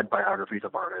ourselves, read biographies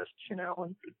of artists, and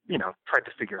tried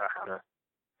to figure out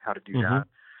how to do that.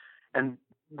 And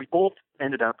we both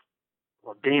ended up.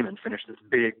 Well, Damon finished this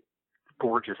big,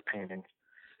 gorgeous painting,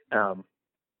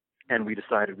 and we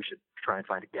decided we should try and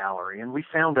find a gallery. And we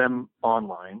found them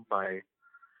online by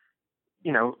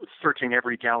searching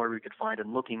every gallery we could find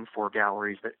and looking for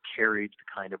galleries that carried the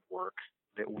kind of work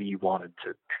that we wanted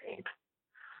to paint,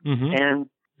 and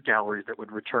galleries that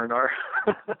would return our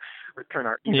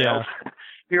emails.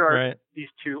 Here are these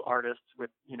two artists with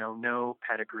no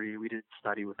pedigree. We didn't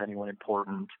study with anyone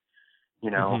important.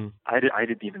 I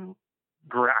didn't even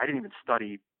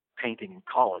study painting in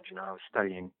college. I was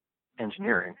studying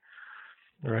engineering,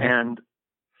 and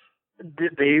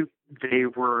they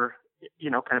were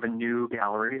kind of a new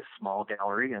gallery, a small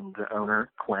gallery, and the owner,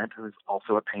 Quint, who is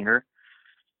also a painter,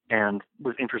 and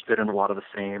was interested in a lot of the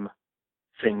same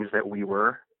things that we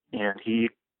were, and he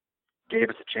gave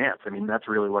us a chance. I mean, that's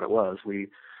really what it was. We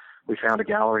found a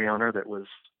gallery owner that was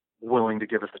willing to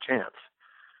give us a chance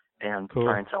and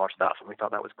try and sell our stuff, and we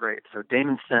thought that was great. So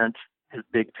Damon sent his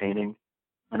big painting,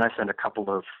 and I sent a couple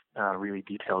of really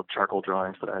detailed charcoal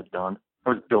drawings that I had done. I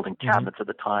was building cabinets at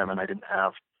the time, and I didn't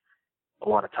have a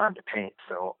lot of time to paint,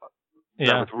 so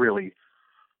that was really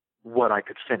what I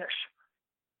could finish.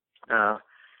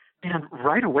 And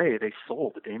right away, they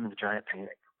sold the Damon's giant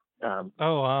painting.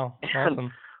 Oh, wow.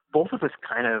 Awesome. Both of us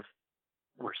kind of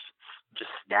were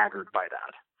just staggered by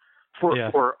that. For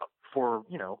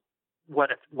what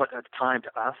at the time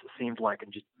to us seemed like a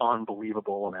just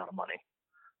unbelievable amount of money.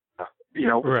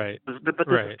 Right. But this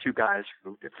is two guys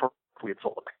who, if we had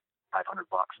sold them $500,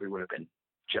 we would have been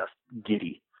just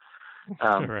giddy.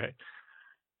 Right.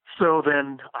 So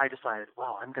then I decided,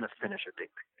 well, I'm going to finish a big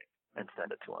painting and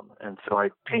send it to them. And so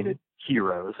I painted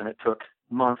heroes, and it took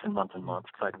months and months and months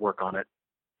because I'd work on it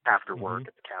after work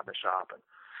at the cabinet shop and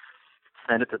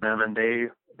send it to them, and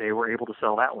they were able to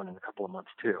sell that one in a couple of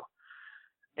months too.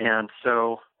 And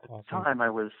so at the time I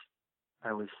was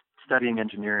studying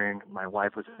engineering. My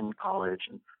wife was in college,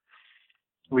 and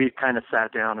we kind of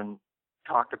sat down and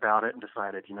talked about it and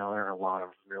decided, there are a lot of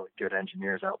really good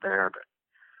engineers out there, but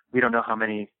we don't know how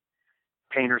many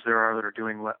painters there are that are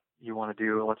doing what you want to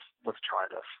do. Let's try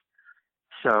this.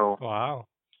 So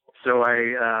So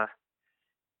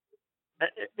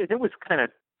it was kind of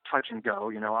touch and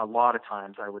go. A lot of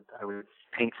times I would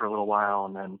paint for a little while,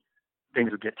 and then things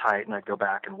would get tight, and I'd go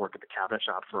back and work at the cabinet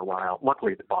shop for a while.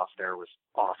 Luckily, the boss there was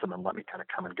awesome and let me kind of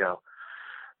come and go.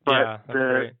 But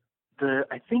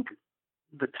I think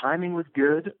the timing was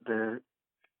good. The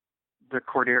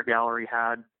Cordair Gallery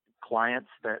had clients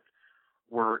that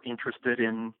were interested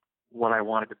in what I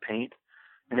wanted to paint,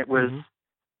 and it was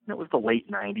the late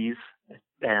 '90s,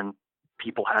 and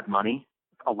people had money.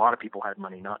 A lot of people had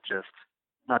money, not just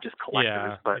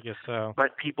collectors, but I guess so.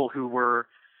 but people who were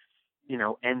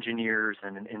engineers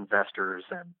and investors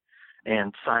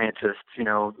and scientists,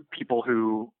 people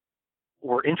who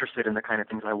were interested in the kind of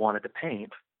things I wanted to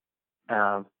paint,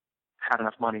 had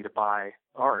enough money to buy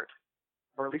art,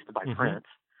 or at least to buy prints.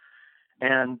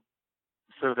 And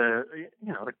so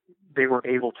they were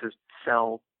able to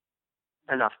sell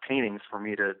enough paintings for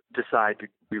me to decide to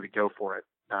really go for it,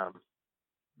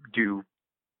 do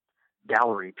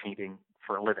gallery painting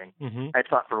for a living. I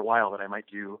thought for a while that I might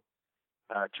do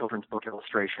children's book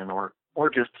illustration or or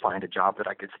just find a job that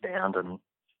I could stand and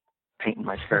paint in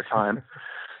my spare time.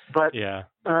 But, Yeah.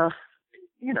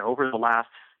 Over the last,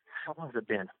 how long has it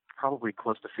been? Probably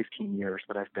close to 15 years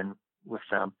that I've been with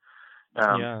them.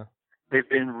 Yeah. They've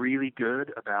been really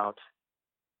good about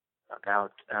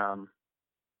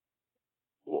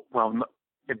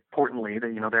importantly,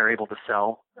 they're able to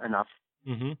sell enough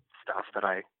Mm-hmm. stuff that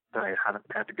I haven't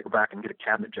had to go back and get a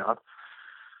cabinet job.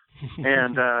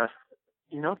 And,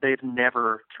 they've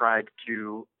never tried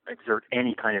to exert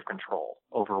any kind of control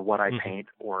over what I paint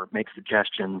or make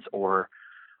suggestions or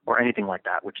anything like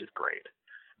that, which is great.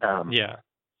 Yeah.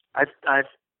 I've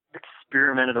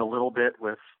experimented a little bit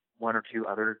with one or two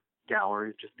other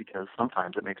galleries just because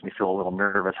sometimes it makes me feel a little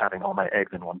nervous having all my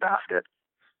eggs in one basket.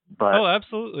 But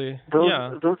absolutely.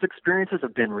 Those experiences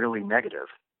have been really negative.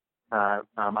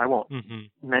 I won't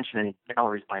mention any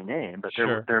galleries by name, but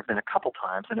there have been a couple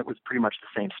times, and it was pretty much the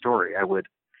same story. I would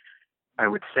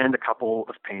send a couple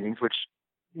of paintings, which,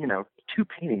 2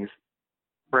 paintings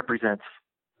represents,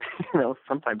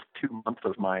 sometimes 2 months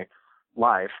of my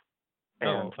life.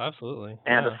 And, absolutely.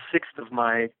 And a sixth of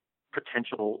my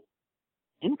potential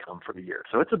income for the year.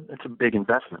 So it's a big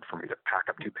investment for me to pack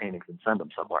up 2 paintings and send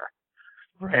them somewhere.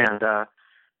 Right.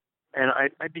 And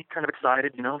I'd be kind of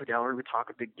excited, the gallery would talk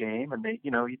a big game, and they,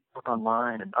 you'd look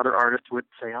online, and other artists would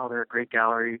say, oh, they're a great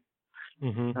gallery.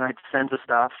 And I'd send the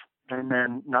stuff, and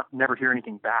then never hear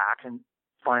anything back, and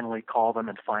finally call them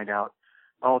and find out,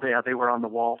 oh, they were on the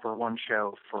wall for one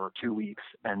show for 2 weeks,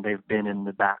 and they've been in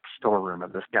the back storeroom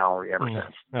of this gallery ever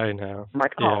since. I know. I'm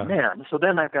like, oh, man. So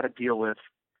then I've got to deal with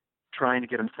trying to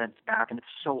get them sent back, and it's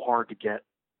so hard to get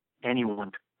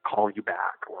anyone to call you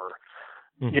back or,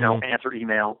 answer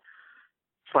email.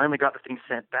 Finally got the thing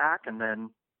sent back, and then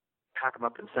pack them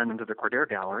up and send them to the Cordair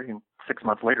gallery, and 6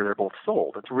 months later they're both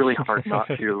sold. It's really hard not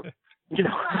to,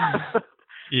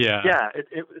 Yeah,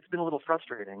 it's been a little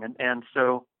frustrating. And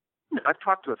so I've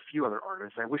talked to a few other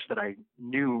artists. I wish that I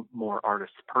knew more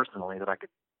artists personally that I could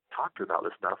talk to about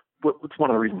this stuff. It's one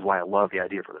of the reasons why I love the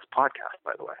idea for this podcast,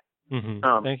 by the way.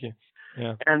 Thank you.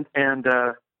 Yeah. And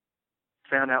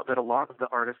found out that a lot of the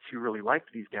artists who really liked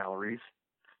these galleries,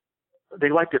 they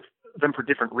liked them for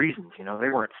different reasons. They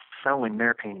weren't selling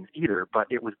their paintings either, but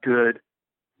it was good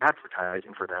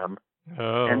advertising for them.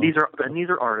 Oh. And these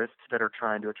are artists that are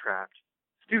trying to attract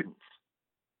students.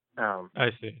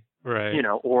 I see. Right.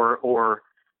 Or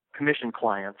commission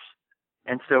clients.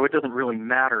 And so it doesn't really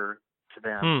matter to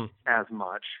them as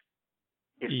much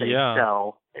if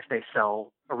they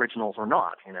sell originals or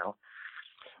not,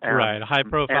 Right. High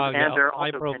and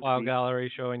profile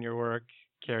gallery showing your work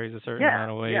carries a certain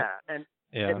amount of weight. Yeah. And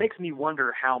it makes me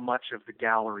wonder how much of the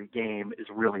gallery game is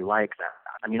really like that.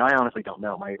 I mean, I honestly don't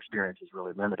know. My experience is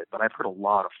really limited, but I've heard a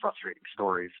lot of frustrating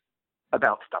stories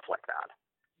about stuff like that.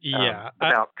 Yeah.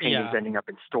 About paintings ending up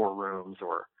in storerooms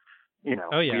or,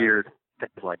 weird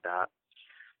things like that.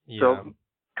 Yeah. So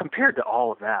compared to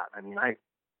all of that, I mean,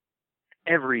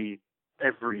 every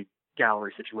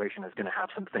gallery situation is going to have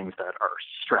some things that are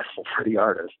stressful for the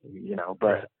artist,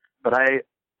 but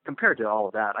compared to all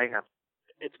of that,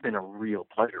 it's been a real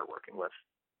pleasure working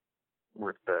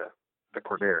with the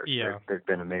Cordairs. Yeah. They've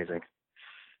been amazing.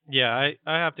 Yeah,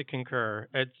 I have to concur.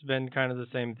 It's been kind of the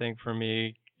same thing for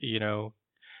me,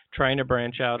 trying to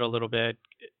branch out a little bit.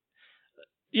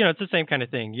 It's the same kind of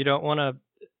thing. You don't want to,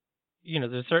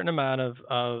 there's a certain amount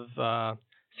of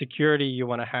security you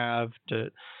want to have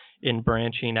in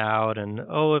branching out. And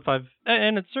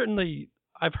it's certainly,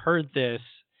 I've heard this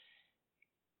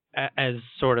as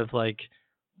sort of like,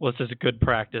 well, this is a good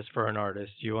practice for an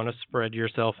artist. You want to spread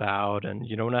yourself out, and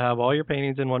you don't want to have all your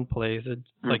paintings in one place. It's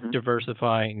like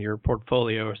diversifying your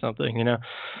portfolio or something,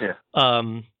 Yeah.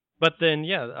 But then,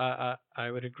 I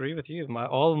would agree with you.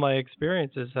 All of my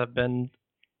experiences have been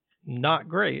not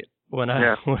great when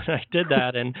I did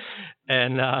that, and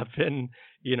been,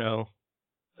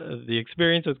 the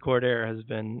experience with Cordair has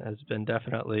been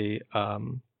definitely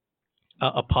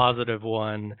a positive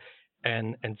one.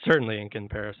 And certainly in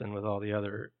comparison with all the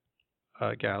other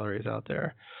galleries out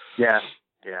there. Yeah.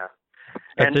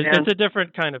 It's a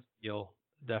different kind of feel,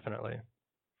 definitely.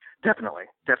 Definitely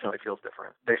feels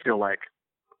different. They feel like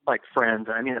friends.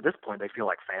 I mean, at this point, they feel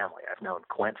like family. I've known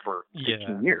Quint for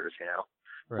 15 years,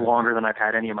 right. Longer than I've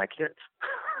had any of my kids.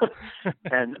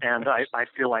 and I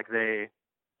feel like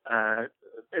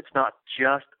it's not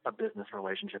just a business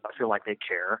relationship. I feel like they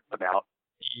care about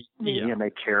me and they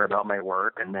care about my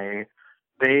work, and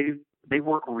they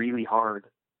work really hard,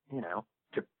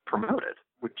 to promote it,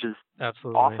 which is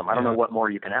absolutely awesome. I don't know what more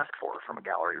you can ask for from a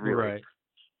gallery, really. Right.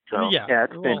 So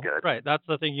it's been good. Right. That's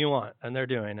the thing you want, and they're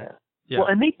doing it. Well,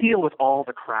 and they deal with all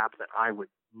the crap that I would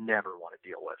never want to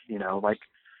deal with,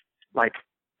 like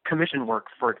commission work,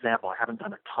 for example. I haven't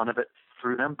done a ton of it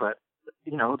through them, but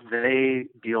they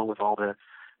deal with all the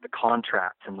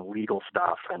contracts and the legal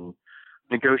stuff and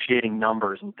negotiating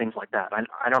numbers and things like that.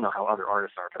 I don't know how other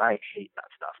artists are, but I hate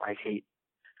that stuff.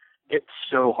 It's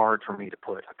so hard for me to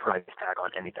put a price tag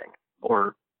on anything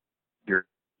or your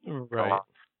right.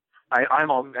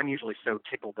 I'm usually so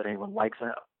tickled that anyone likes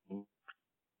it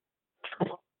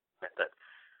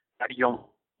that you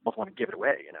almost want to give it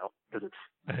away, because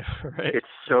right. it's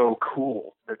so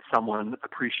cool that someone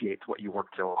appreciates what you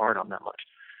worked so hard on that much.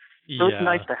 So yeah. it's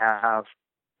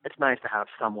nice to have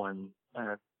someone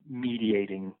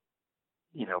mediating,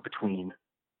 between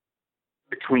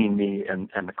me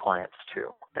and the clients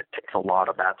too. It takes a lot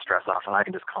of that stress off, and I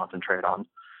can just concentrate on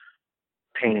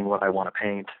painting what I want to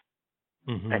paint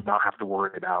and not have to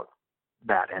worry about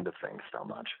that end of things so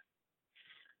much.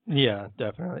 Yeah,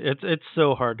 definitely. It's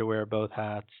so hard to wear both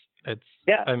hats. I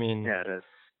mean, it is.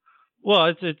 Well,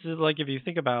 it's like if you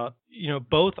think about,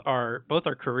 both are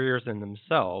careers in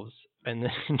themselves, and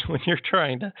then when you're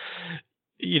trying to,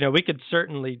 we could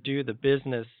certainly do the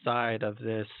business side of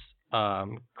this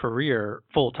career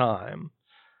full time.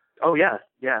 Oh yeah.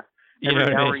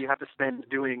 Every hour you have to spend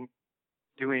doing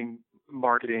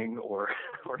marketing or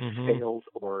sales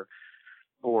or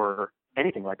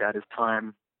anything like that is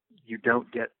time you don't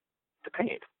get to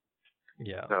paint.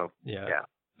 Yeah. So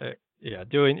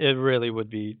doing it really would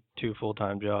be 2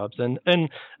 full-time jobs, and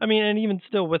I mean, and even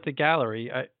still with the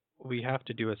gallery, we have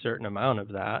to do a certain amount of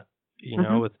that,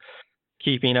 with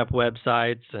keeping up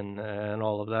websites and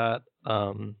all of that.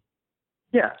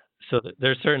 So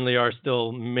there certainly are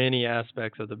still many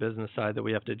aspects of the business side that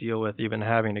we have to deal with, even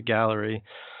having a gallery.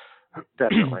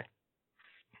 Definitely.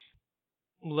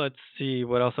 Let's see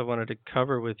what else I wanted to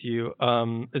cover with you.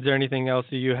 Is there anything else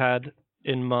that you had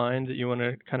in mind that you want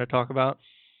to kind of talk about?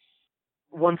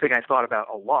 One thing I thought about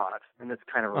a lot, and it's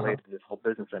kind of related to this whole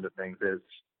business end of things,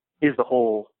 is the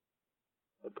whole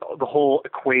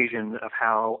equation of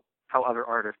how other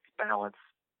artists balance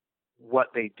what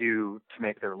they do to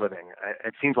make their living.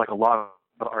 It seems like a lot of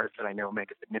the artists that I know make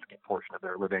a significant portion of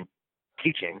their living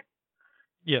teaching,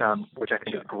 which I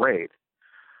think is great.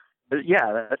 But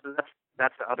yeah,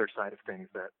 that's the other side of things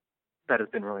that has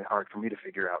been really hard for me to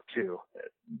figure out too,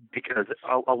 because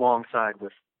alongside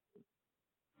with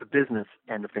the business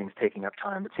end of things taking up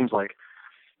time, it seems like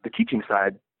the teaching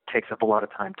side takes up a lot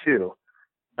of time too.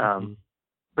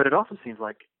 But it also seems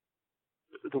like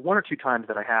the 1 or 2 times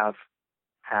that I have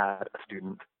had a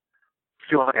student,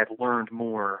 feel like I've learned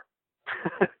more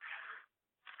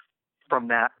from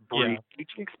that brief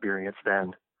teaching experience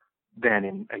than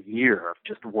in a year of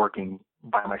just working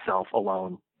by myself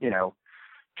alone,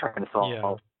 trying to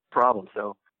solve problems.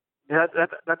 So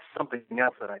that's something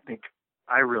else that I think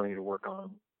I really need to work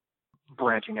on,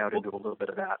 branching out into a little bit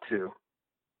of that too.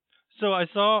 So I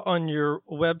saw on your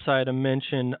website a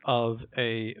mention of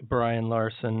a Bryan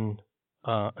Larsen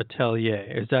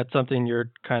atelier. Is that something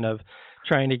you're kind of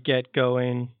trying to get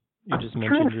going? You just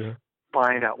mentioned you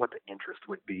find out what the interest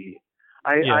would be.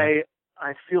 I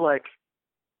feel like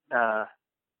I'm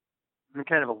in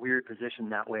kind of a weird position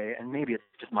that way, and maybe it's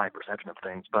just my perception of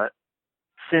things, but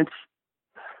since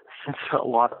a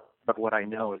lot of what I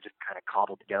know is just kind of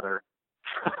cobbled together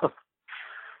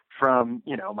from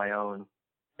my own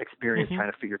experience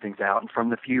trying to figure things out, and from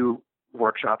the few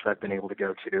workshops I've been able to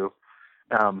go to,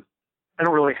 I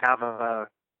don't really have a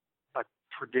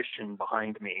tradition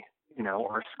behind me,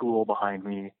 or a school behind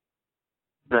me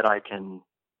that I can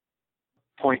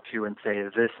point to and say,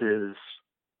 this is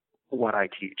what I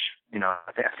teach. I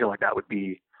feel like that would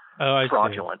be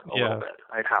fraudulent a little bit.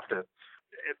 I'd have to.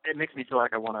 It makes me feel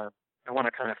like I want to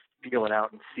kind of feel it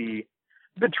out and see.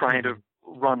 I've been trying to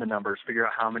run the numbers, figure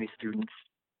out how many students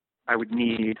I would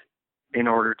need in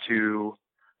order to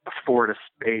afford a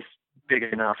space big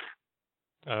enough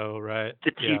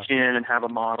to teach in and have a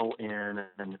model in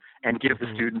and give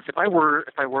the students. If I were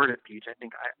to teach, I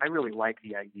think I really like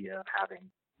the idea of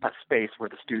having a space where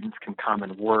the students can come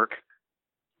and work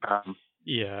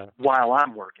while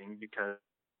I'm working, because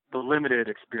the limited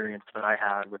experience that I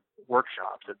had with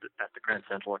workshops at the Grand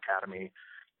Central Academy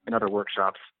and other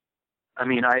workshops, I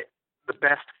mean, the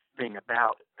best thing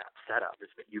about that setup is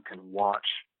that you can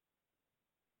watch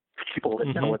people that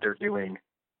know what they're doing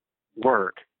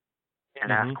work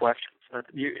and ask questions.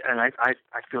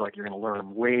 I feel like you're going to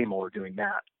learn way more doing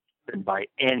that than by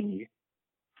any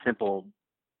simple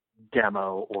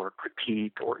demo or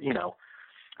critique or,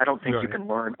 I don't think you can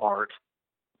learn art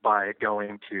by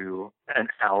going to an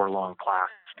hour-long class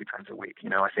 2 times a week.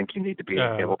 I think you need to be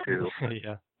able to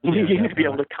You Yeah, need to be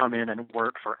able definitely. to come in and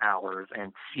work for hours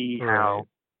and Right.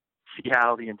 see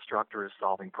how the instructor is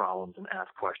solving problems and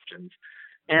ask questions.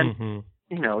 And Mhm.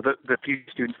 the few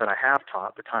students that I have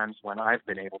taught, the times when I've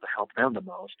been able to help them the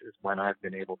most is when I've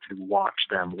been able to watch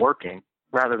them working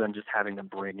rather than just having them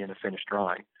bring in a finished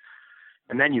drawing.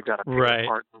 And then you've got to pick it Right.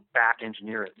 apart and back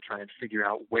engineer it and try and figure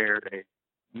out where they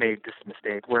made this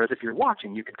mistake. Whereas if you're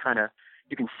watching, you can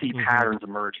see Mhm. patterns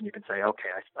emerge and you can say, okay,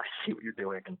 I see what you're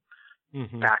doing, and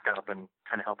Mhm. back up and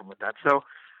kind of help them with that. So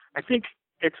I think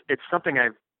it's something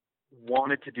I've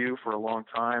wanted to do for a long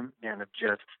time and have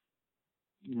just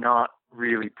not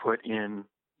really put in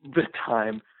the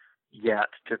time yet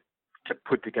to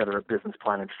put together a business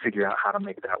plan and figure out how to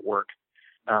make that work.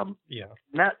 Yeah.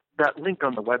 That link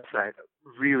on the website,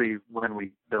 really, when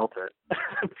we built it,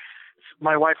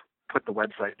 my wife put the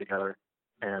website together,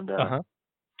 and Uh-huh.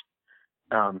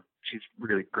 she's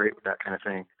really great with that kind of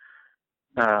thing.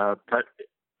 But it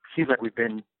seems like we've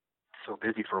been so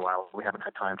busy for a while, we haven't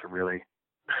had time to really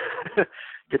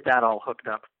get that all hooked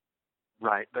up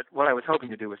right. But what I was hoping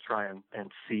to do was try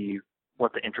and see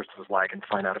what the interest was like and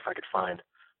find out if I could find,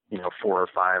 4 or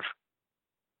 5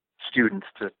 students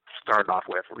to start off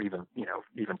with, or even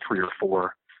 3 or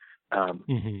 4, um,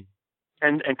 Mhm.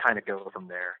 and kind of go from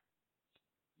there.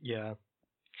 Yeah.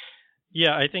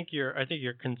 Yeah, I think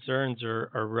your concerns are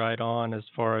right on as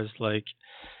far as like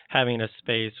having a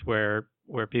space where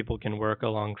people can work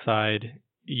alongside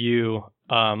you.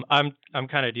 I'm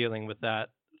kind of dealing with that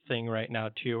thing right now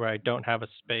too, where I don't have a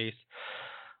space.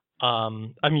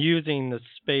 I'm using the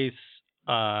space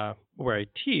where I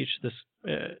teach, this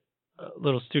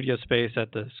little studio space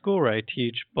at the school where I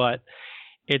teach, but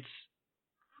it's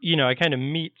I kind of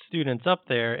meet students up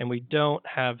there, and we don't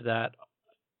have that.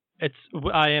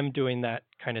 I am doing that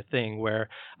kind of thing where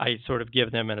I sort of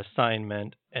give them an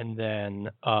assignment, and then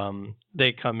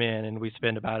they come in and we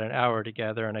spend about an hour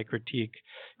together, and I critique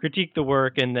the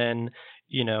work, and then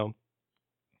you know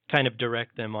kind of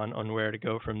direct them on where to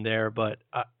go from there. But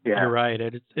you're Yeah. right,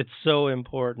 it's so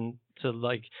important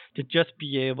to just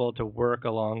be able to work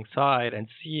alongside and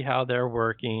see how they're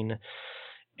working.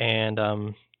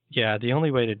 And yeah, the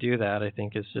only way to do that, I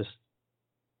think, is just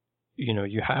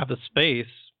you have a space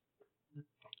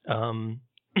um,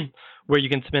 where you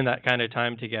can spend that kind of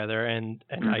time together, and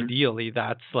Hmm. ideally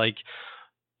that's like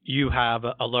you have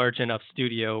a large enough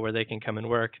studio where they can come and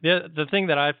work. The thing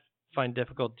that I find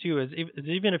difficult too is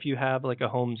even if you have like a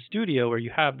home studio where you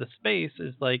have the space,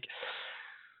 is like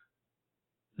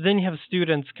then you have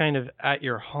students kind of at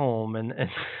your home, and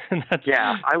and that's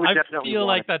Yeah, I would I definitely feel want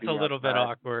like it to that's a be little bit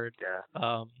outside. awkward.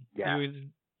 Yeah. Um, Yeah.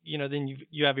 then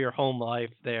you have your home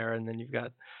life there, and then you've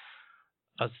got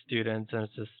us students, and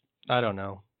it's just I don't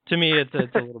know. To me, it's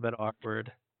a little bit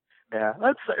awkward. Yeah.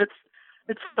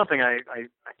 It's something I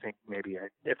think maybe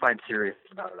if I'm serious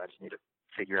about it, I just need to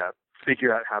figure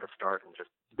out how to start and just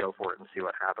go for it and see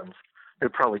what happens.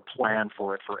 I'd probably plan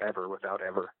for it forever without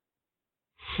ever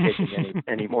taking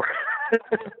any more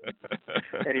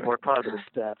any more positive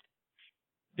steps.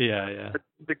 Yeah, yeah.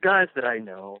 The guys that I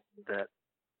know, that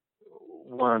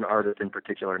one artist in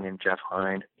particular named Jeff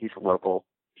Hine, he's local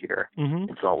here Mhm.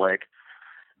 in Salt Lake,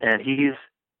 and he's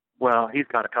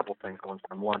got a couple things going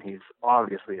for him. One, he's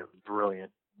obviously a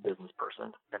brilliant business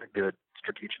person and a good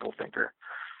strategical thinker,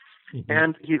 Mhm.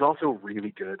 and he's also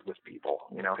really good with people.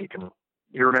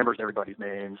 He remembers everybody's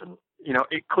names, and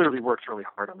it clearly works really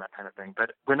hard on that kind of thing.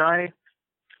 But when I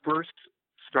first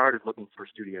started looking for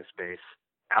studio space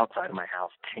outside of my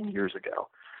house 10 years ago,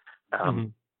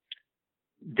 um,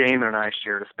 Mhm. Damon and I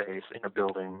shared a space in a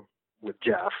building with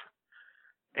Jeff,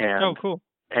 Oh, and cool.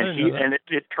 I didn't know that.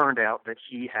 it turned out that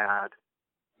he had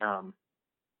um,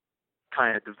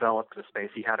 kind of developed the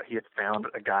space. He had found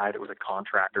a guy that was a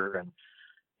contractor,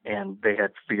 and they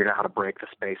had figured out how to break the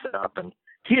space up, and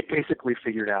he had basically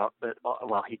figured out that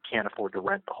well, he can't afford to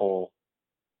rent the whole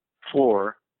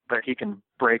floor, but he can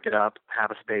break it up, have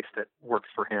a space that works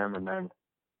for him, and then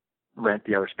rent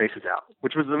the other spaces out,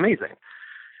 which was amazing.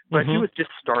 But he Mhm. was just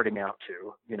starting out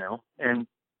too, and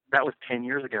that was 10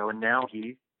 years ago. And now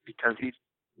because he's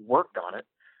worked on it,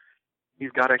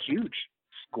 he's got a huge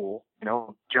school,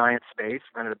 giant space,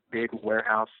 rented a big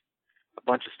warehouse, a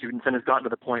bunch of students, and has gotten to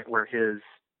the point where his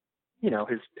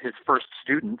first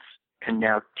students can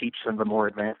now teach some of the more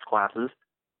advanced classes,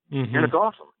 and Mhm. it's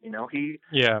awesome.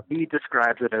 Yeah. He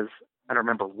describes it as, I don't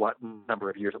remember what number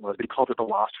of years it was, but he called it the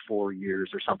lost 4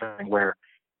 years or something, where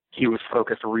he was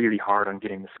focused really hard on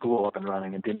getting the school up and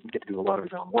running and didn't get to do a lot of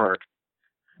his own work.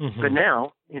 But Mhm.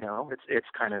 now, it's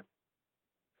kind of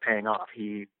paying off.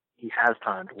 He has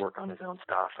time to work on his own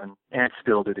stuff and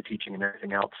still do the teaching and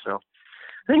everything else. So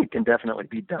I think it can definitely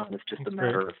be done. It's just a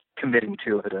matter of committing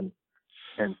to it and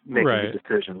making the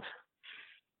decisions.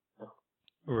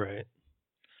 Right.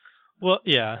 Well,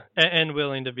 yeah, and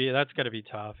willing to be, that's got to be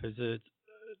tough. Is it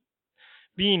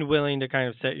being willing to kind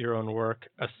of set your own work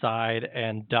aside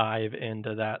and dive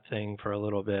into that thing for a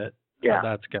little bit? Yeah.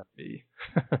 That's got to be.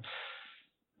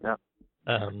 Yeah.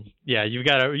 Yeah, you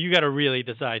gotta really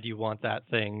decide you want that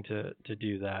thing to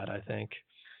do that, I think.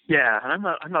 Yeah, and I'm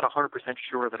not 100%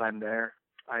 sure that I'm there.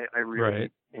 I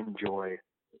really enjoy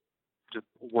just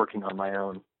working on my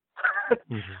own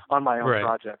on my own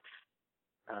projects.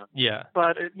 Yeah.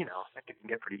 But I think it can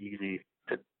get pretty easy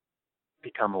to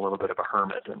become a little bit of a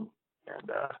hermit and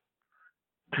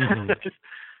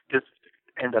just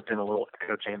end up in a little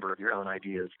echo chamber of your own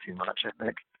ideas too much, I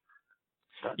think.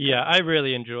 But, yeah, I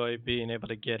really enjoy being able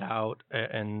to get out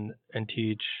and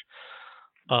teach.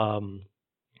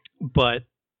 But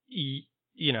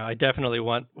I definitely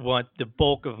want the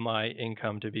bulk of my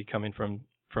income to be coming from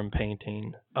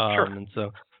painting. Sure. And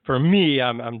so for me,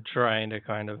 I'm trying to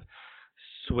kind of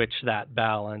switch that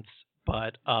balance.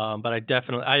 But I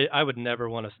definitely I would never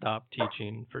want to stop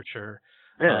teaching for sure.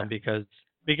 Yeah. Because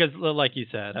like you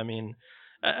said, I mean,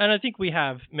 and I think we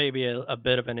have maybe a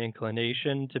bit of an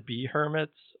inclination to be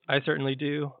hermits. I certainly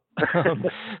do.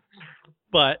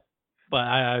 But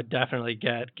I definitely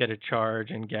get a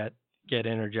charge and get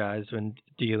energized when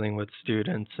dealing with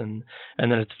students, and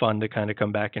then it's fun to kind of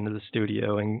come back into the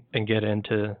studio and get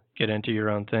into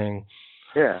your own thing.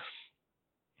 Yeah.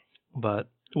 But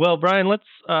well, Bryan, let's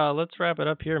wrap it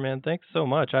up here, man. Thanks so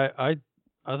much. I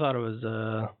thought it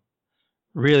was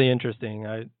really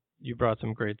interesting. You brought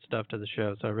some great stuff to the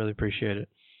show, so I really appreciate it.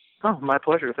 Oh, my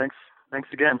pleasure. Thanks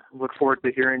again. Look forward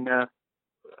to hearing the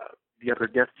other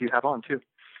guests you have on too.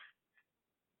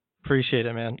 Appreciate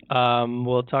it, man.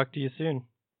 We'll talk to you soon.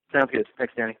 Sounds good.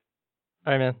 Thanks, Danny.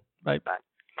 All right, man. Bye. Bye.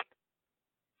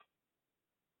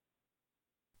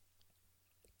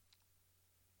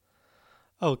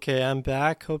 Okay, I'm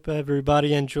back. Hope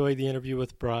everybody enjoyed the interview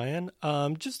with Bryan.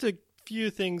 Just a few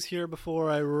things here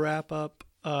before I wrap up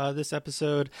this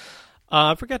episode.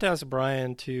 I forgot to ask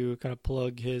Bryan to kind of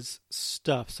plug his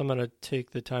stuff, so I'm going to take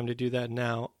the time to do that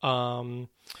now.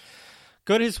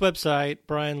 Go to his website,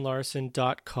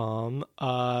 bryanlarsen.com.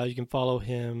 You can follow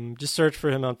him. Just search for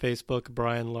him on Facebook,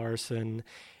 Bryan Larsen.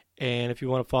 And if you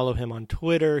want to follow him on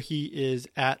Twitter, he is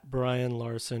at Bryan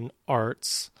Larsen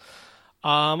Arts.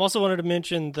 Also wanted to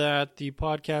mention that the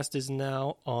podcast is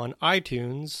now on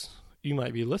iTunes. You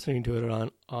might be listening to it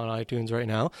on iTunes right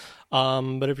now.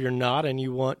 But if you're not and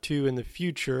you want to in the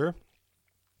future,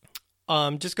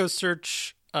 just go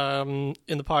search in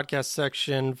the podcast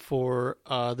section for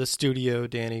the studio,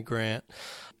 Danny Grant.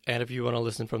 And if you want to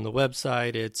listen from the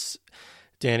website, it's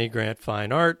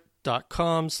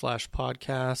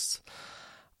dannygrantfineart.com/podcasts.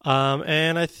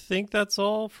 And I think that's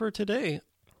all for today.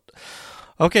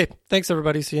 Okay, thanks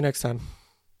everybody. See you next time.